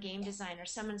working on game design, or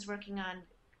someone's working on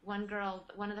one girl,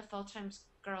 one of the full-time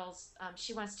girls,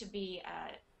 she wants to be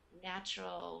a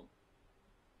natural,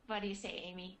 what do you say,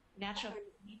 Amy? Natural.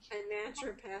 A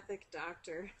naturopathic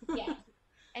doctor. Yeah.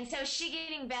 And so she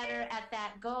getting better at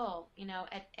that goal, you know,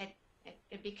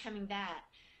 at becoming that.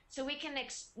 So we can,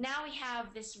 now we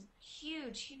have this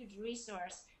huge, huge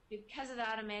resource because of the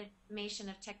automation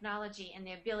of technology and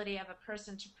the ability of a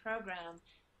person to program.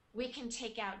 We can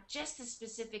take out just the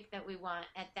specific that we want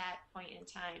at that point in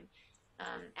time.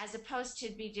 As opposed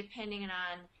to be depending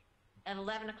on, at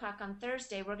 11 o'clock on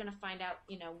Thursday, we're going to find out,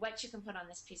 you know, what you can put on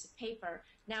this piece of paper.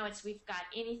 Now it's, we've got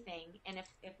anything, and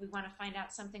if we want to find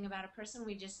out something about a person,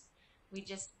 we just,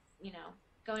 you know,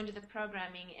 go into the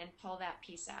programming and pull that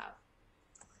piece out.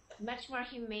 Much more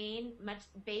humane, much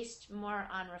based more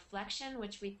on reflection,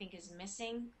 which we think is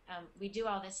missing. We do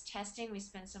all this testing, we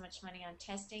spend so much money on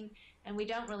testing, and we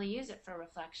don't really use it for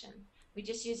reflection. We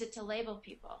just use it to label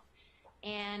people.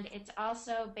 And it's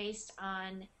also based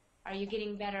on are you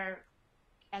getting better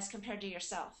as compared to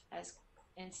yourself, as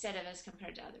instead of as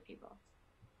compared to other people?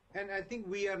 And I think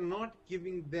we are not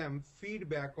giving them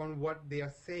feedback on what they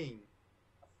are saying.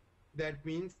 That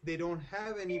means they don't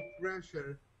have any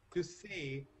pressure to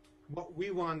say what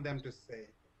we want them to say,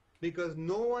 because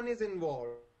no one is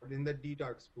involved in the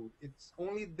detox booth. It's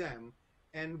only them,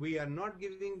 and we are not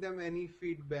giving them any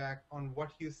feedback on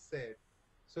what you said.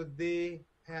 So they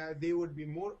would be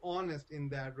more honest in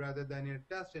that, rather than in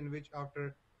a test in which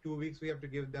after 2 weeks we have to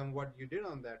give them what you did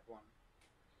on that one.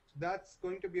 So that's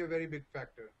going to be a very big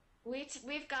factor.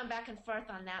 We've gone back and forth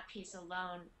on that piece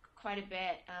alone quite a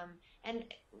bit, and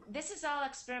this is all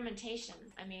experimentation.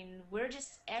 I mean, we're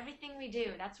just, everything we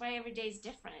do, that's why every day is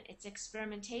different. It's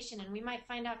experimentation, and we might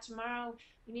find out tomorrow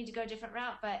we need to go a different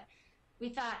route, but we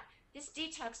thought this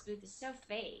detox booth is so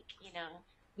fake, you know.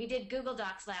 We did Google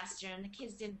Docs last year and the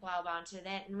kids didn't blob onto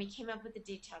that, and we came up with the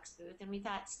detox booth, and we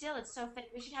thought still it's so fake,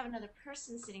 we should have another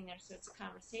person sitting there so it's a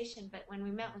conversation. But when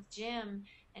we met with Jim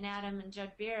and Adam and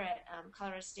Judd Beer at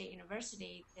Colorado State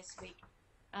University this week,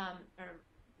 or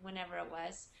whenever it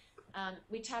was,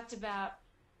 we talked about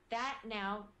that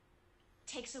now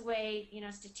takes away, you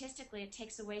know, statistically it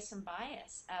takes away some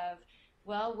bias of,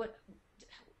 well, what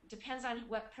depends on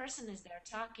what person is there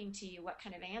talking to you, what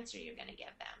kind of answer you're going to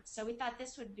give them. So we thought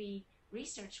this would be,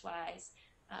 research-wise,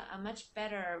 a much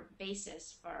better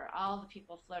basis for all the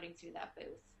people floating through that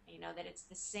booth. You know, that it's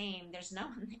the same, there's no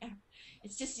one there.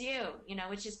 It's just you know,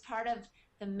 which is part of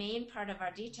the main part of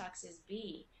our detox is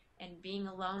be, and being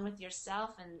alone with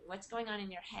yourself and what's going on in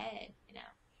your head, you know.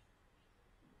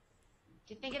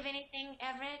 Did you think of anything,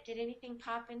 Everett? Did anything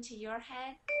pop into your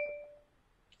head?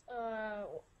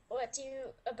 What do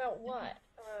you, about what?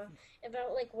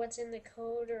 About like what's in the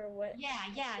code or what?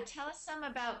 Yeah. Tell us some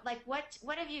about, like,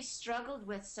 what have you struggled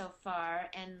with so far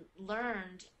and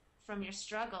learned from your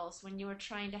struggles when you were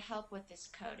trying to help with this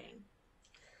coding?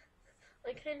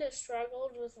 I kind of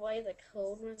struggled with why the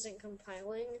code wasn't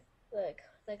compiling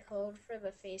the code for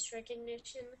the face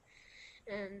recognition,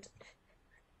 and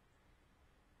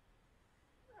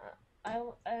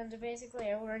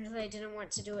basically I learned that I didn't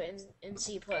want to do it in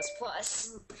C++. Right.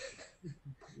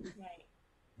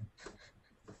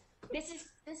 This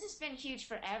has been huge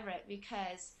for Everett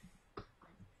because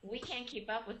we can't keep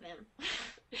up with him.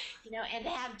 You know, and to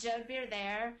have Joe Beer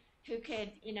there who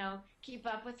could, you know, keep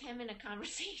up with him in a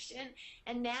conversation,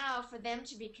 and now for them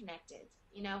to be connected,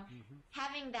 you know,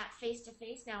 having that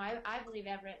face-to-face now, I believe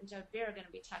Everett and Joe Beer are going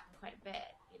to be talking quite a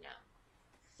bit, you know.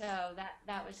 So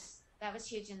that was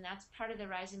huge, and that's part of the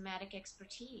Rizomatic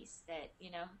expertise that,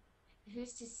 you know,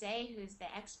 who's to say who's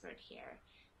the expert here?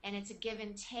 And it's a give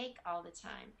and take all the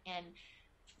time. And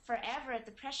for Everett,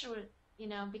 the pressure, you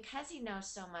know, because he knows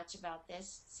so much about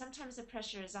this, sometimes the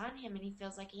pressure is on him and he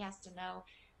feels like he has to know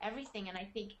everything. And I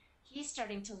think he's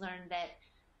starting to learn that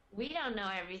we don't know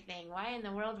everything. Why in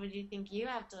the world would you think you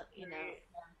have to, you know?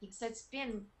 So it's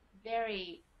been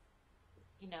very,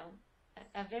 you know,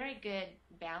 a very good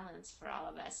balance for all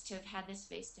of us to have had this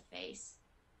face-to-face.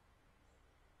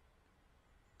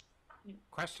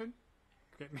 Question?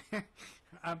 Good.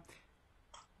 I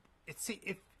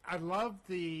love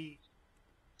the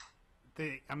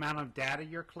amount of data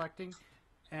you're collecting,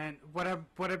 and what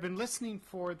I've been listening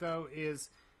for though is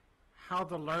how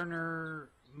the learner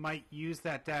might use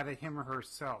that data, him or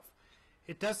herself.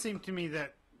 It does seem to me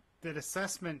that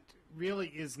assessment really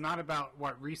is not about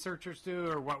what researchers do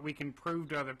or what we can prove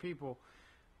to other people,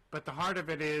 but the heart of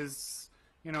it is,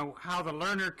 you know, how the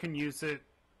learner can use it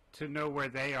to know where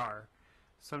they are.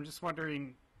 So I'm just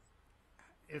wondering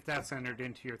if that's entered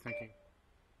into your thinking.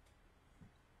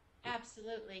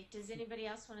 Absolutely. Does anybody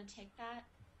else want to take that?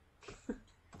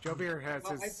 Joe Beer has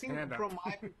Well, his I think hand up. from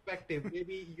my perspective,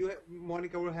 maybe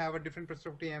Monica will have a different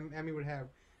perspective, Amy would have.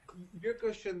 Your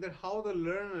question that how the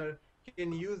learner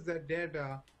can use that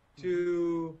data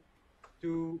to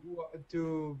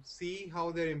see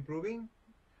how they're improving.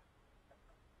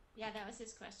 Yeah, that was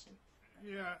his question.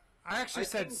 Yeah, I actually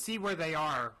said see where they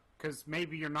are, because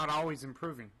maybe you're not always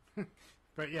improving.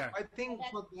 But yeah. I think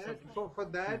for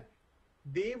that,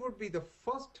 they would be the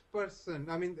first person,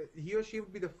 I mean, he or she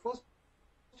would be the first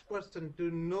person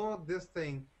to know this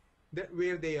thing, that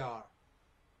where they are.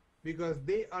 Because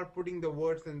they are putting the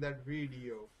words in that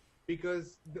video.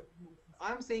 Because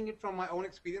I'm saying it from my own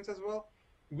experience as well.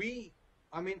 We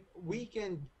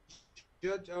can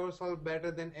judge ourselves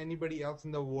better than anybody else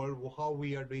in the world how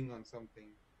we are doing on something.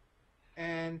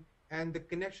 And the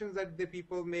connections that the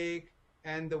people make,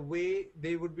 and the way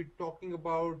they would be talking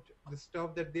about the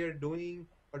stuff that they're doing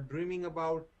or dreaming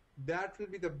about, that will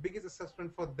be the biggest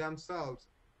assessment for themselves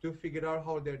to figure out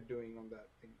how they're doing on that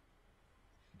thing.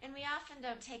 And we often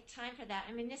don't take time for that.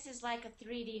 I mean, this is like a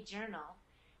 3D journal.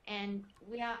 And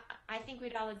I think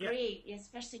we'd all agree,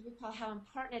 especially you, Paul, how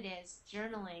important it is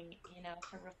journaling,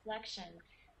 for reflection.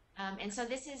 And so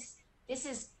this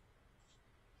is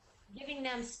giving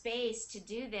them space to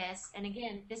do this. And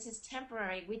again, this is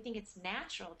temporary. We think it's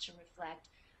natural to reflect,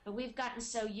 but we've gotten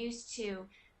so used to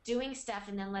doing stuff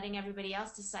and then letting everybody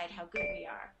else decide how good we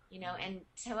are, and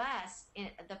to us,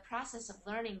 the process of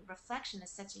learning, reflection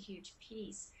is such a huge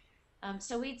piece.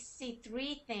 So we'd see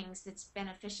three things that's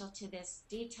beneficial to this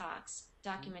detox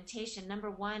documentation. Number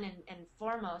one and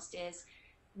foremost is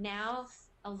now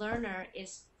a learner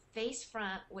is face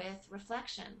front with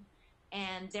reflection,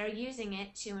 and they're using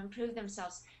it to improve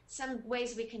themselves. Some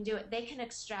ways we can do it, they can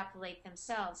extrapolate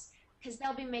themselves because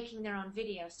they'll be making their own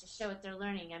videos to show what they're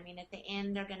learning. I mean, at the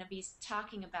end, they're going to be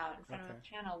talking about in front of a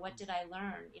panel, what did I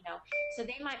learn, So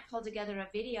they might pull together a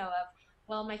video of,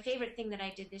 well, my favorite thing that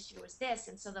I did this year was this,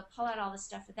 and so they'll pull out all the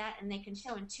stuff of that, and they can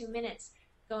show in 2 minutes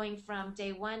going from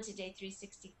day 1 to day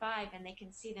 365, and they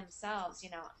can see themselves,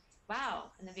 wow,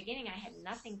 in the beginning I had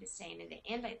nothing to say, and in the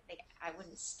end I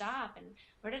wouldn't stop, and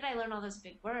where did I learn all those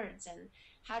big words, and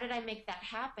how did I make that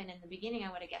happen? In the beginning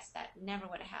I would have guessed that never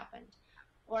would have happened.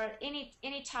 Or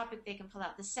any topic they can pull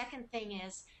out. The second thing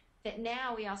is that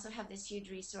now we also have this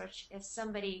huge resource if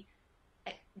somebody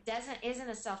isn't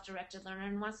a self-directed learner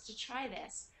and wants to try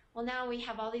this. Well, now we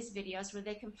have all these videos where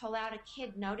they can pull out a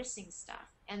kid noticing stuff,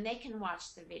 and they can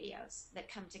watch the videos that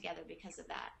come together because of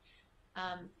that.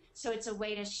 So it's a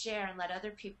way to share and let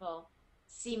other people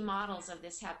see models of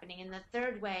this happening. And the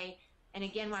third way, and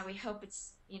again why we hope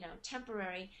it's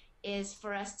temporary, is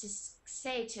for us to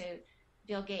say to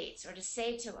Bill Gates or to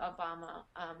say to Obama,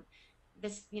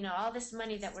 this all this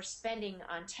money that we're spending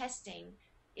on testing,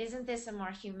 isn't this a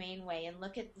more humane way? And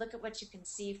look at what you can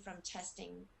see from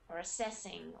testing or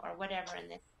assessing or whatever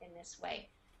in this way.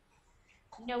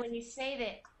 When you say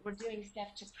that we're doing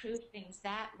stuff to prove things,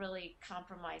 that really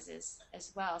compromises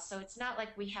as well. So it's not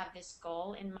like we have this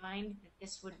goal in mind that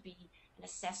this would be an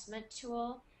assessment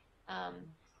tool,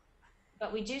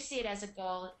 but we do see it as a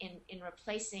goal in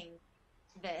replacing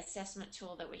the assessment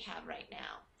tool that we have right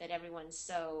now that everyone's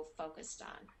so focused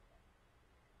on.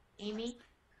 Amy?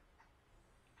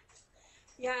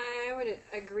 Yeah, I would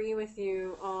agree with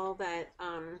you all that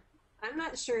I'm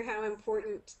not sure how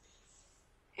important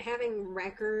having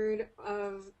record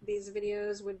of these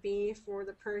videos would be for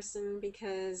the person,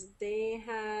 because they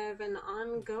have an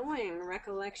ongoing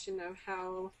recollection of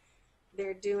how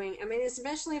they're doing. I mean,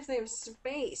 especially if they have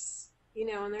space, and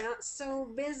they're not so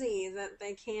busy that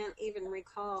they can't even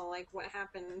recall, like, what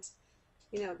happened,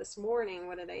 this morning.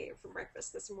 What did I eat for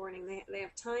breakfast this morning? They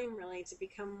have time, really, to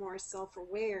become more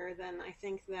self-aware. Then I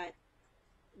think that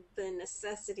the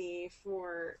necessity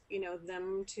for,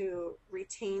 them to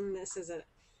retain this as an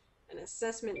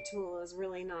assessment tool is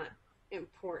really not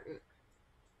important.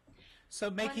 So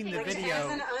making the like, video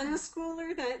as an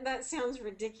unschooler, that sounds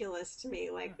ridiculous to me.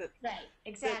 Like that, right?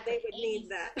 Exactly. That they would need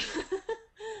that.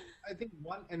 I think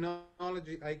one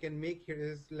analogy I can make here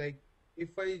is like, if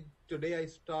today I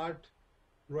start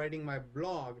writing my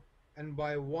blog, and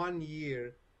by 1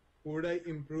 year, would I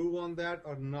improve on that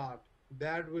or not?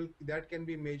 That can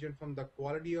be measured from the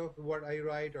quality of what I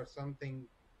write or something.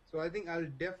 So I think I'll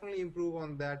definitely improve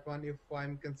on that one if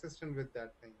I'm consistent with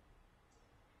that thing.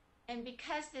 And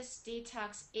because this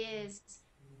detox is,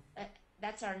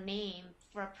 that's our name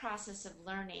for a process of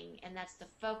learning, and that's the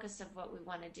focus of what we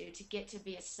want to do to get to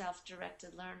be a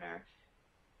self-directed learner,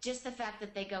 just the fact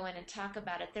that they go in and talk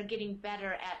about it, they're getting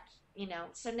better at,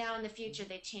 so now in the future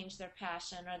they change their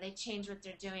passion or they change what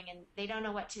they're doing and they don't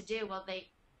know what to do. Well, they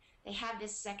have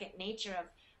this second nature of,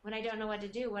 when I don't know what to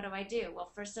do, what do I do?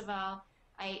 Well, first of all,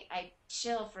 I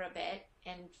chill for a bit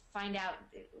and find out,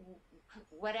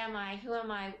 what am I, who am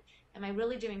I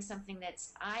really doing something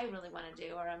that's I really want to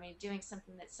do, or am I doing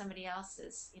something that somebody else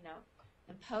has,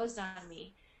 imposed on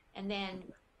me? And then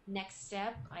next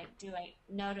step,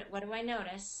 what do I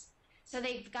notice? So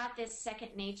they've got this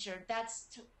second nature.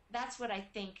 That's what I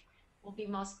think will be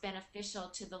most beneficial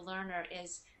to the learner,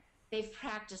 is they've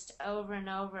practiced over and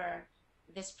over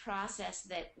this process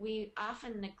that we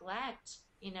often neglect,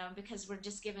 because we're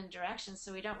just given directions,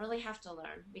 so we don't really have to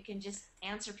learn. We can just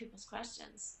answer people's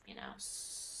questions,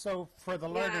 So for the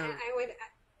learner,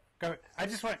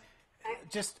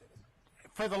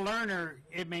 for the learner,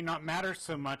 it may not matter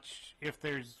so much if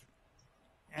there's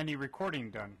any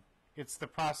recording done. It's the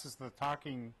process of the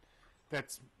talking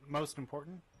that's most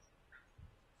important.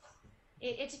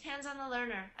 It depends on the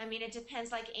learner. I mean, it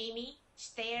depends. Like Amy,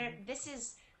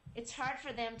 it's hard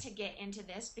for them to get into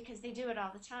this because they do it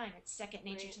all the time. It's second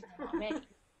nature to them already,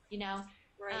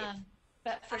 Right.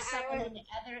 But for someone I, on the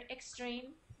other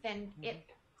extreme, then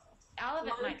all of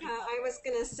it might Monica, be fun. I was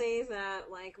gonna say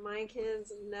that like my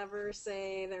kids never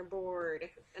say they're bored,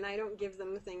 and I don't give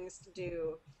them things to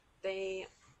do. They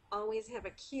always have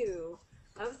a queue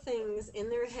of things in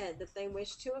their head that they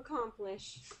wish to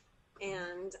accomplish,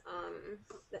 and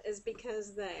that is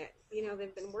because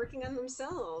they've been working on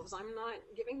themselves. I'm not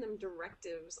giving them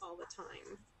directives all the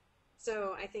time.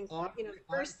 So I think On, the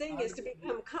first thing is to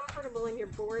become comfortable in your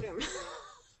boredom.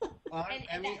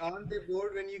 And that, aren't they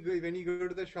bored when you go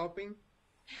to the shopping?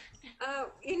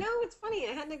 It's funny.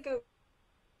 I had to go.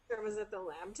 I was at the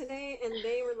lab today, and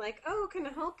they were like, "Oh, can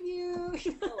I help you?"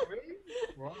 Oh, really?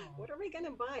 Wow. What are we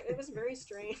gonna buy? It was very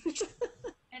strange.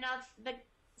 and the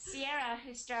Sierra,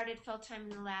 who started full time in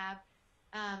the lab,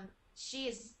 she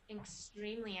is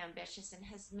extremely ambitious and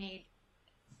has made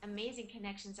amazing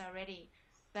connections already.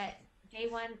 But day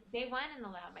one in the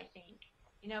lab, I think.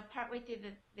 Partway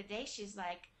through the day, she's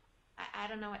like, I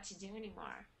don't know what to do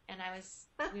anymore. And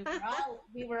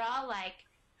we were all like,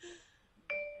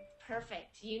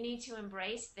 perfect. You need to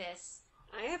embrace this.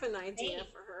 I have an idea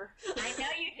space. for her. I know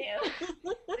you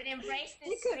do. But embrace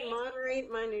You this could space.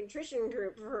 moderate my nutrition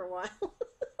group for a while.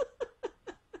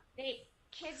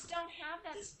 Kids don't have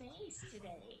that space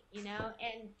today,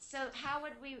 and so how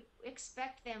would we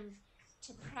expect them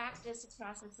to practice a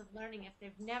process of learning if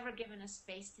they've never given a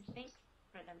space to think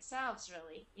for themselves,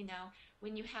 really?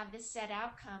 When you have this set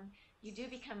outcome, you do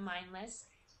become mindless.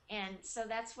 And so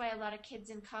that's why a lot of kids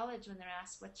in college, when they're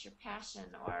asked, what's your passion,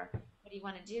 or what do you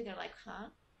want to do, they're like, huh?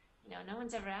 No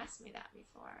one's ever asked me that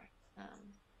before.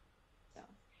 So,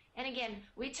 and again,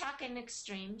 we talk in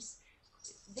extremes.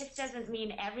 This doesn't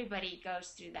mean everybody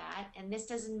goes through that, and this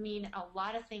doesn't mean a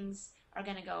lot of things are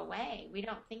going to go away. We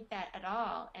don't think that at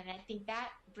all, and I think that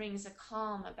brings a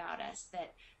calm about us,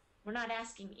 that we're not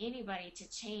asking anybody to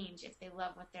change if they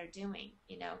love what they're doing.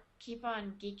 Keep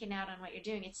on geeking out on what you're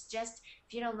doing. It's just,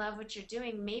 if you don't love what you're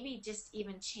doing, maybe just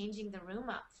even changing the room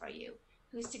up for you.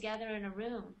 Who's together in a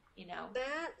room,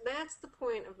 That's the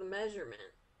point of the measurement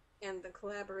and the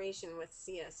collaboration with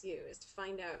CSU, is to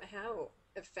find out how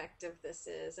effective this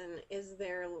is, and is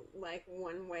there like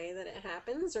one way that it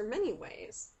happens or many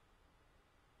ways?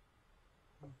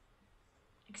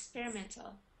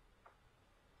 Experimental.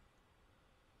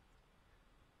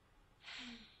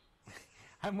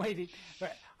 I'm waiting.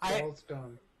 But Balls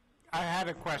down. I had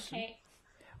a question.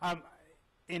 Okay.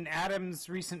 In Adam's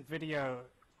recent video,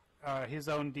 his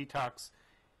own detox,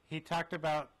 he talked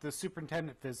about the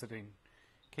superintendent visiting.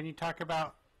 Can you talk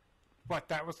about what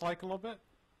that was like a little bit?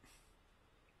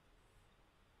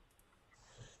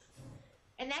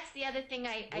 And that's the other thing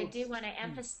I do want to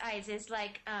emphasize is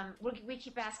like, we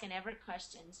keep asking Everett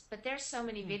questions, but there's so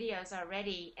many videos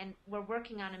already, and we're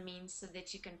working on a means so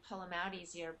that you can pull them out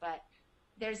easier, but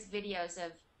there's videos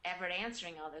of Everett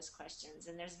answering all those questions,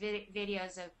 and there's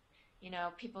videos of,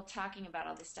 people talking about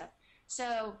all this stuff.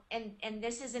 So, and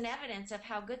this is an evidence of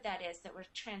how good that is, that we're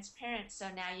transparent, so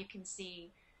now you can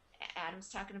see Adam's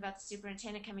talking about the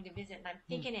superintendent coming to visit, and I'm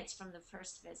thinking it's from the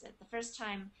first visit. The first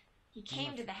time he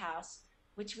came to the house,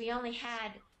 which we only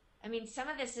had, some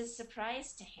of this is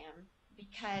surprise to him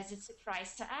because it's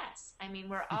surprise to us.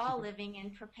 We're all living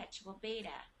in perpetual beta,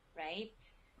 right?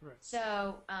 Right.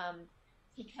 So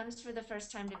he comes for the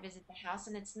first time to visit the house,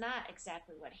 and it's not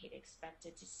exactly what he'd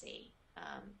expected to see.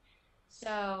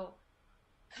 So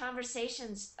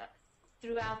conversations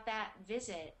throughout that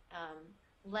visit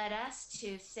led us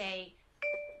to say,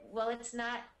 well,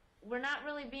 we're not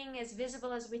really being as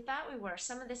visible as we thought we were.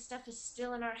 Some of this stuff is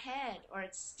still in our head, or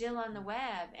it's still on the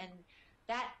web. And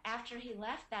that, after he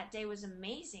left that day, was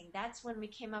amazing. That's when we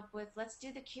came up with, let's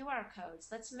do the QR codes.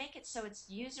 Let's make it so it's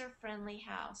user-friendly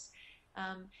house.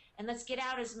 And let's get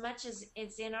out as much as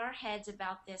is in our heads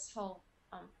about this whole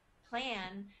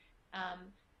plan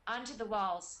onto the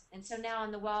walls. And so now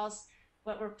on the walls,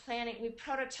 what we're planning, we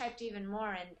prototyped even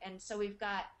more. And so we've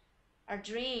got, our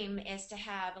dream is to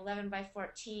have 11 by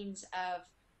 14s of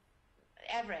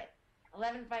Everett,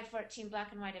 11 by 14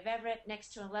 black and white of Everett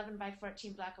next to 11 by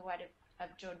 14 black and white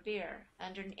of Joe Beer.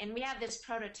 And we have this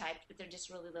prototype, but they're just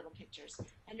really little pictures.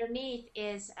 Underneath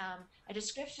is a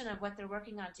description of what they're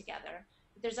working on together.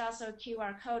 But there's also a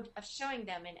QR code of showing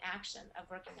them in action of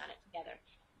working on it together.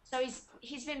 So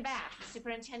he's been back.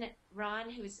 Superintendent Ron,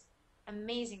 who's an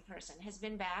amazing person, has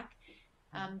been back.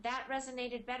 That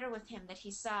resonated better with him, that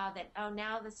he saw that,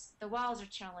 now the walls are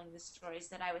telling the stories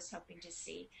that I was hoping to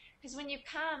see. Because when you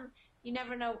come, you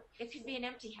never know. It could be an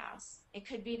empty house. It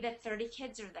could be that 30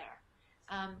 kids are there.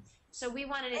 So we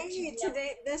wanted it to be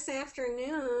This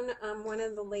afternoon, one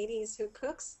of the ladies who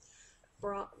cooks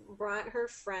brought her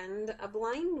friend, a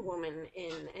blind woman,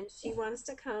 in, and she wants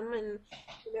to come and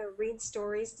read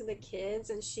stories to the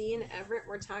kids. And she and Everett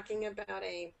were talking about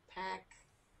a pack.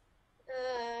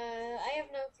 I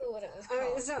have no clue what it was All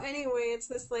right, called. so anyway, it's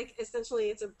this essentially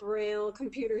it's a braille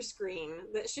computer screen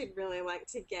that she'd really like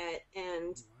to get,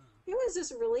 and it was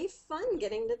just really fun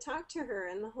getting to talk to her.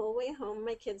 And the whole way home,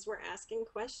 my kids were asking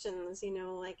questions,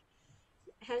 like,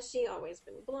 has she always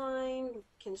been blind?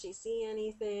 Can she see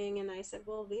anything? And I said,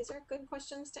 well, these are good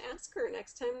questions to ask her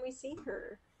next time we see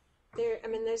her.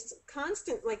 There's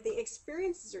constant, the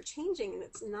experiences are changing, and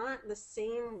it's not the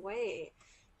same way.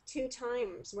 2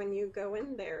 times when you go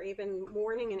in there, even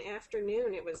morning and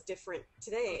afternoon, it was different.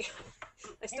 Today,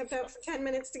 I stepped out for 10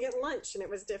 minutes to get lunch, and it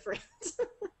was different.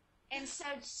 And so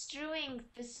strewing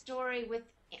the story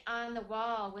on the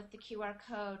wall with the QR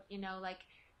code,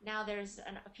 now there's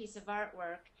a piece of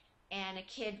artwork, and a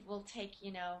kid will take,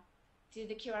 do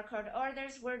the QR code, or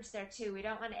there's words there too. We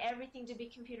don't want everything to be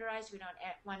computerized. We don't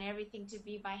want everything to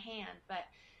be by hand, but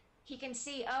he can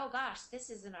see, oh gosh,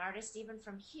 this is an artist. Even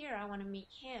from here, I want to meet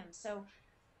him. So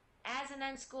as an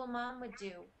unschooled mom would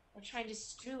do, we're trying to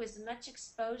strew as much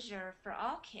exposure for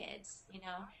all kids,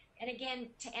 And again,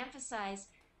 to emphasize,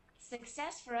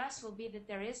 success for us will be that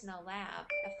there is no lab,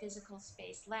 a physical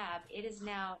space lab. It is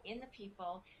now in the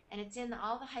people, and it's in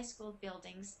all the high school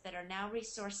buildings that are now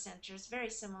resource centers, very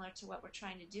similar to what we're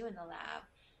trying to do in the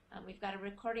lab. We've got a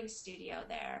recording studio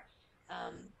there,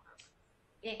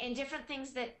 and different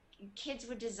things that kids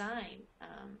would design.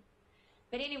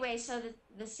 But anyway, so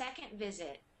the second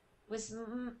visit was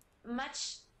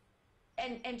much,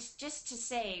 and just to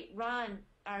say, Ron,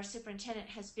 our superintendent,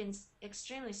 has been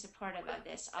extremely supportive of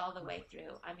this all the way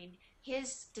through. I mean,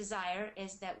 his desire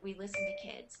is that we listen to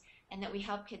kids and that we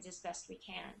help kids as best we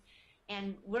can.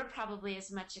 And we're probably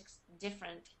as much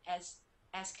different as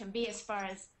can be as far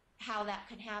as how that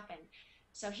could happen.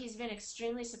 So he's been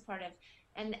extremely supportive.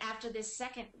 And after this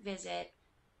second visit,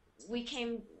 we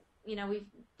came,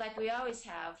 like we always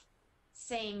have,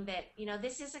 saying that,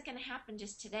 this isn't going to happen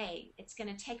just today. It's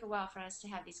going to take a while for us to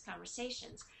have these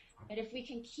conversations. But if we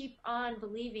can keep on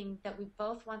believing that we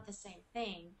both want the same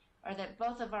thing, or that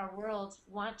both of our worlds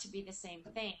want to be the same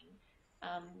thing,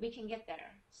 we can get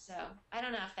there. So I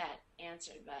don't know if that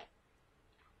answered, but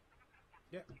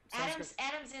Yeah, Adam's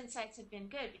insights have been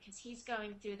good because he's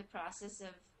going through the process of,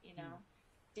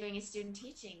 doing his student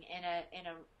teaching in a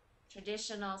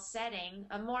traditional setting,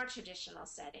 a more traditional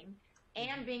setting,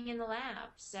 and being in the lab.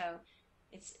 So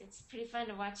it's pretty fun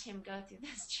to watch him go through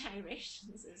those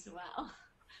gyrations as well.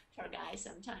 Poor guy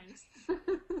sometimes.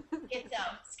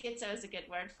 Schizo is a good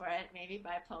word for it. Maybe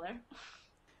bipolar.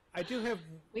 I do have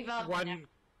We've all one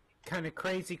kind of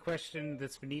crazy question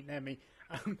that's been eating at me.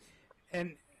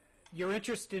 And your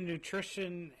interest in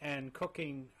nutrition and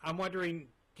cooking, I'm wondering,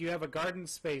 do you have a garden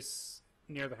space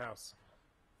near the house?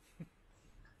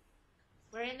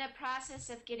 We're in the process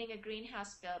of getting a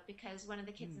greenhouse built because one of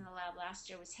the kids in the lab last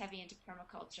year was heavy into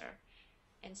permaculture.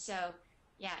 And so,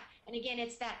 yeah. And again,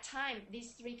 it's that time.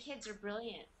 These 3 kids are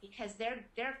brilliant because they're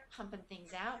pumping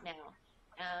things out now.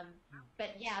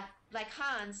 But yeah, like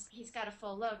Hans, he's got a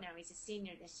full load now. He's a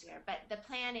senior this year. But the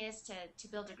plan is to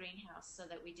build a greenhouse so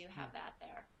that we do have that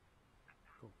there.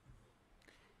 Cool.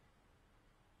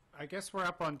 I guess we're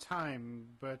up on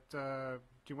time, but do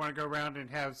you want to go around and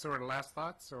have sort of last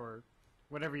thoughts or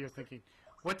whatever you're thinking?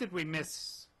 What did we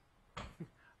miss? I'm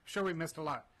sure we missed a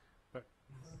lot. But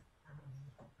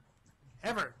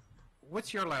Everett,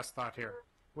 what's your last thought here?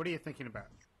 What are you thinking about?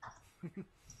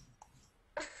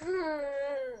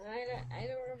 I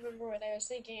don't remember what I was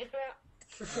thinking about.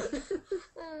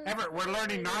 Everett, we're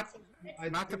learning not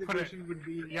to put a would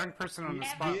be, young person on the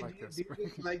spot like this. Do you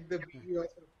just like the videos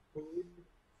of food?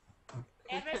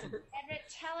 Everett,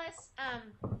 tell us. I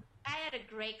had a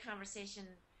great conversation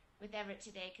with Everett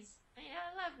today because I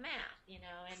love math,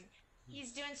 and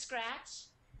he's doing Scratch,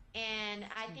 and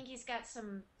I think he's got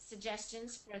some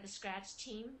suggestions for the Scratch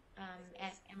team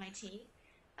at MIT.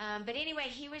 But anyway,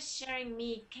 he was sharing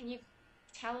me. Can you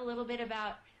tell a little bit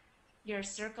about your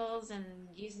circles and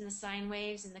using the sine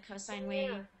waves and the cosine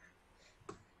wave?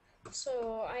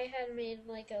 So I had made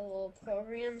like a little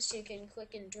program so you can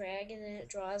click and drag, and then it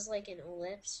draws like an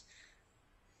ellipse,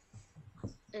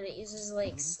 and it uses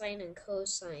like sine and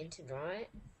cosine to draw it.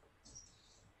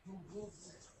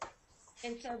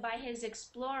 And so by his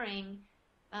exploring,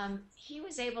 he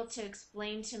was able to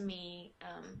explain to me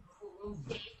and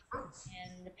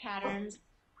the patterns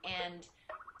and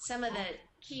some of the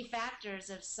key factors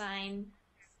of sine,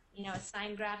 a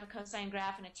sine graph, a cosine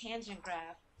graph, and a tangent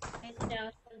graph. And some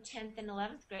 10th and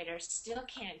 11th graders still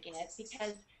can't get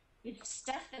because we've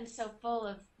stuffed them so full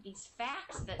of these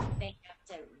facts that they have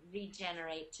to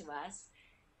regenerate to us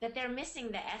that they're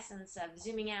missing the essence of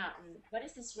zooming out and what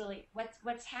is this really,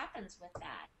 what's happens with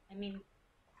that. I mean,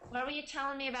 what were you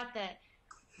telling me about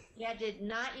you had to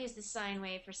not use the sine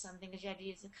wave for something because you had to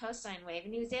use the cosine wave,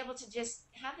 and he was able to just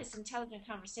have this intelligent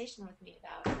conversation with me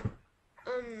about it.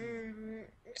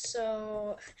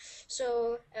 So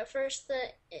at first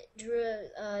it drew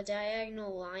a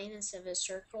diagonal line instead of a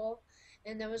circle,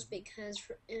 and that was because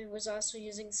it was also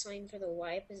using sine for the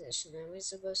y position. I was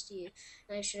supposed to use,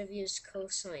 and I should have used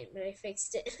cosine, but I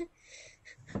fixed it.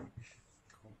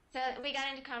 So we got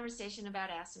into conversation about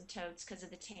asymptotes because of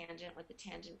the tangent, what the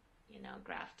tangent,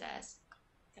 graph does.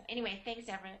 So anyway, thanks,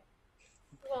 Everett.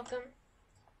 You're welcome.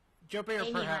 Joe Bear,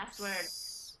 Amy, perhaps.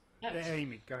 last word.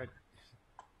 Amy, go ahead.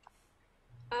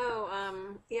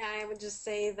 Yeah, I would just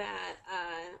say that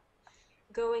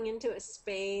going into a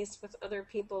space with other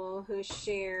people who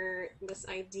share this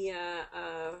idea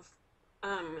of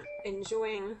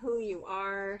enjoying who you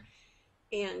are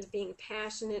and being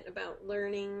passionate about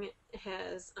learning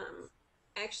has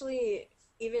actually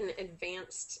even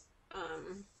advanced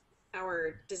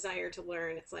our desire to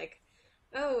learn. It's like,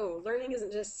 oh, learning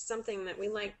isn't just something that we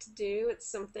like to do, it's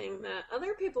something that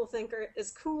other people think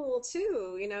is cool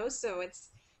too, so it's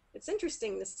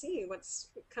interesting to see what's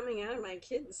coming out of my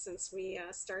kids since we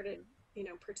started,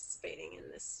 participating in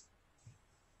this.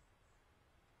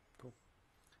 Cool.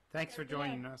 Thanks for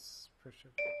joining us.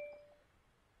 Appreciate it.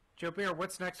 Joe Beer,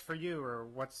 what's next for you, or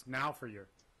what's now for you?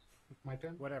 My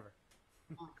turn? Whatever.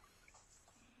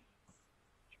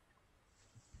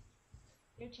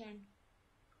 Your turn.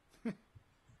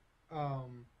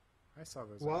 I saw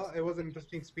those. Well, eyes. it was an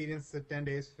interesting experience, the 10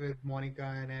 days with Monica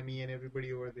and Amy and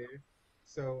everybody over there.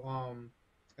 So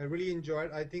I really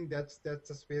enjoyed. I think that's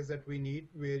a space that we need,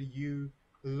 where you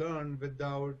learn with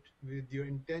your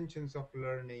intentions of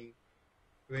learning.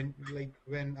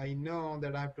 When I know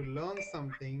that I have to learn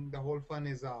something, the whole fun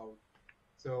is out.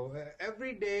 So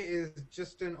every day is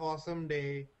just an awesome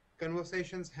day.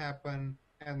 Conversations happen,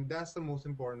 and that's the most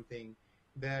important thing.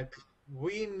 That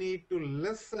we need to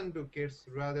listen to kids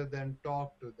rather than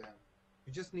talk to them.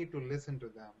 You just need to listen to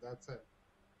them. That's it.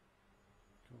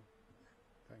 Cool.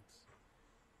 Thanks.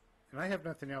 And I have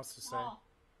nothing else to say.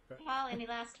 Paul, any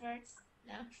last words?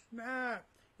 No? Nah,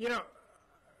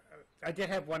 I did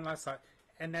have one last thought,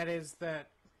 and that is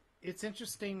that it's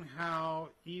interesting how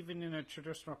even in a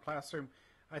traditional classroom,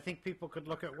 I think people could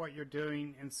look at what you're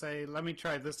doing and say, let me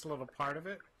try this little part of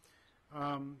it.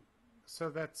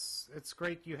 So it's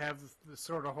great you have the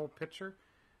sort of whole picture,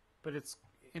 but it's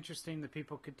interesting that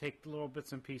people could take little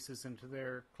bits and pieces into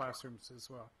their classrooms as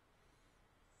well.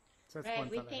 So that's Right, one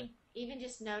we thought I had. think even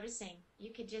just noticing,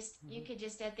 you could just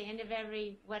at the end of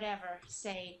every whatever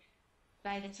say,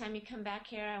 by the time you come back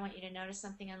here, I want you to notice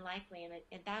something unlikely,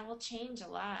 and that will change a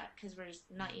lot because we're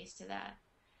just not used to that.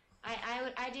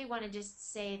 I do want to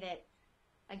just say that,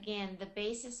 again, the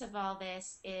basis of all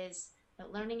this is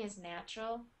that learning is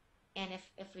natural, and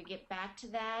if we get back to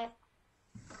that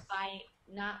by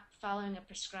not following a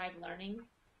prescribed learning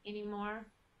anymore,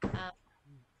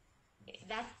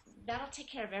 that'll take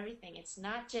care of everything. It's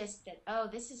not just that, oh,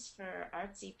 this is for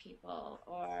artsy people,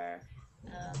 or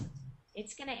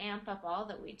it's going to amp up all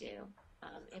that we do.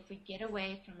 If we get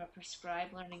away from a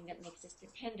prescribed learning that makes us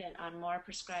dependent on more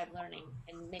prescribed learning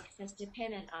and makes us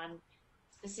dependent on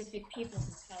specific people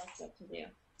who tell us what to do.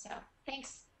 So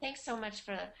thanks so much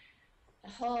for the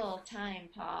whole time,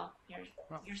 Paul. You're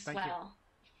Thank swell.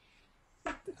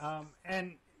 You.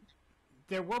 And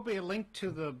there will be a link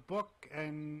to the book,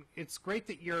 and it's great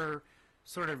that you're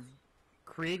sort of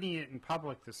creating it in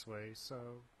public this way,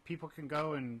 so people can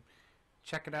go and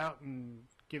check it out and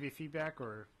give you feedback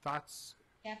or thoughts.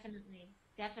 Definitely.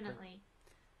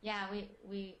 Yeah,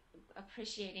 we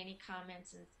appreciate any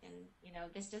comments, and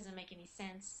this doesn't make any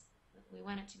sense. We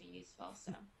want it to be useful,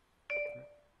 so.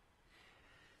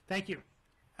 Thank you.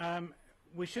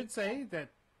 We should say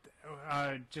that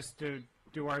just to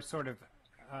do our sort of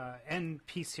end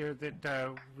piece here,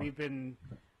 that we've been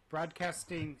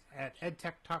broadcasting at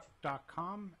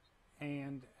edtechtalk.com,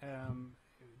 and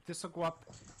this will go up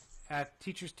at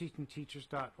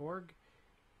teachers264-2011-09-14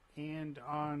 and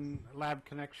on Lab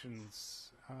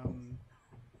Connections.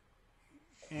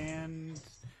 And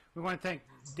we want to thank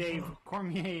Dave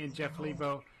Cormier and Jeff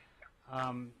Lebo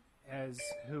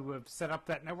who have set up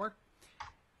that network.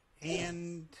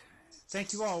 And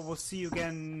thank you all. We'll see you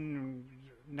again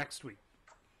next week,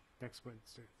 next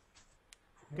Wednesday.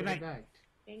 Good night.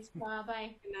 Thanks, Paul.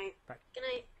 Bye. Good night. Bye. Good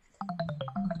night.